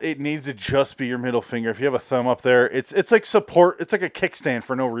middle. It needs to just be your middle finger. If you have a thumb up there, it's like support. It's like a kickstand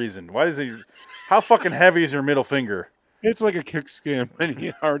for no reason. Why is it? How fucking heavy is your middle finger? It's like a kickstand when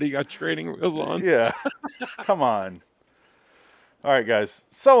you already got training wheels on. Yeah. Come on. All right, guys.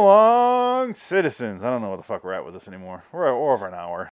 So long, citizens. I don't know what the fuck we're at with this anymore. We're over an hour.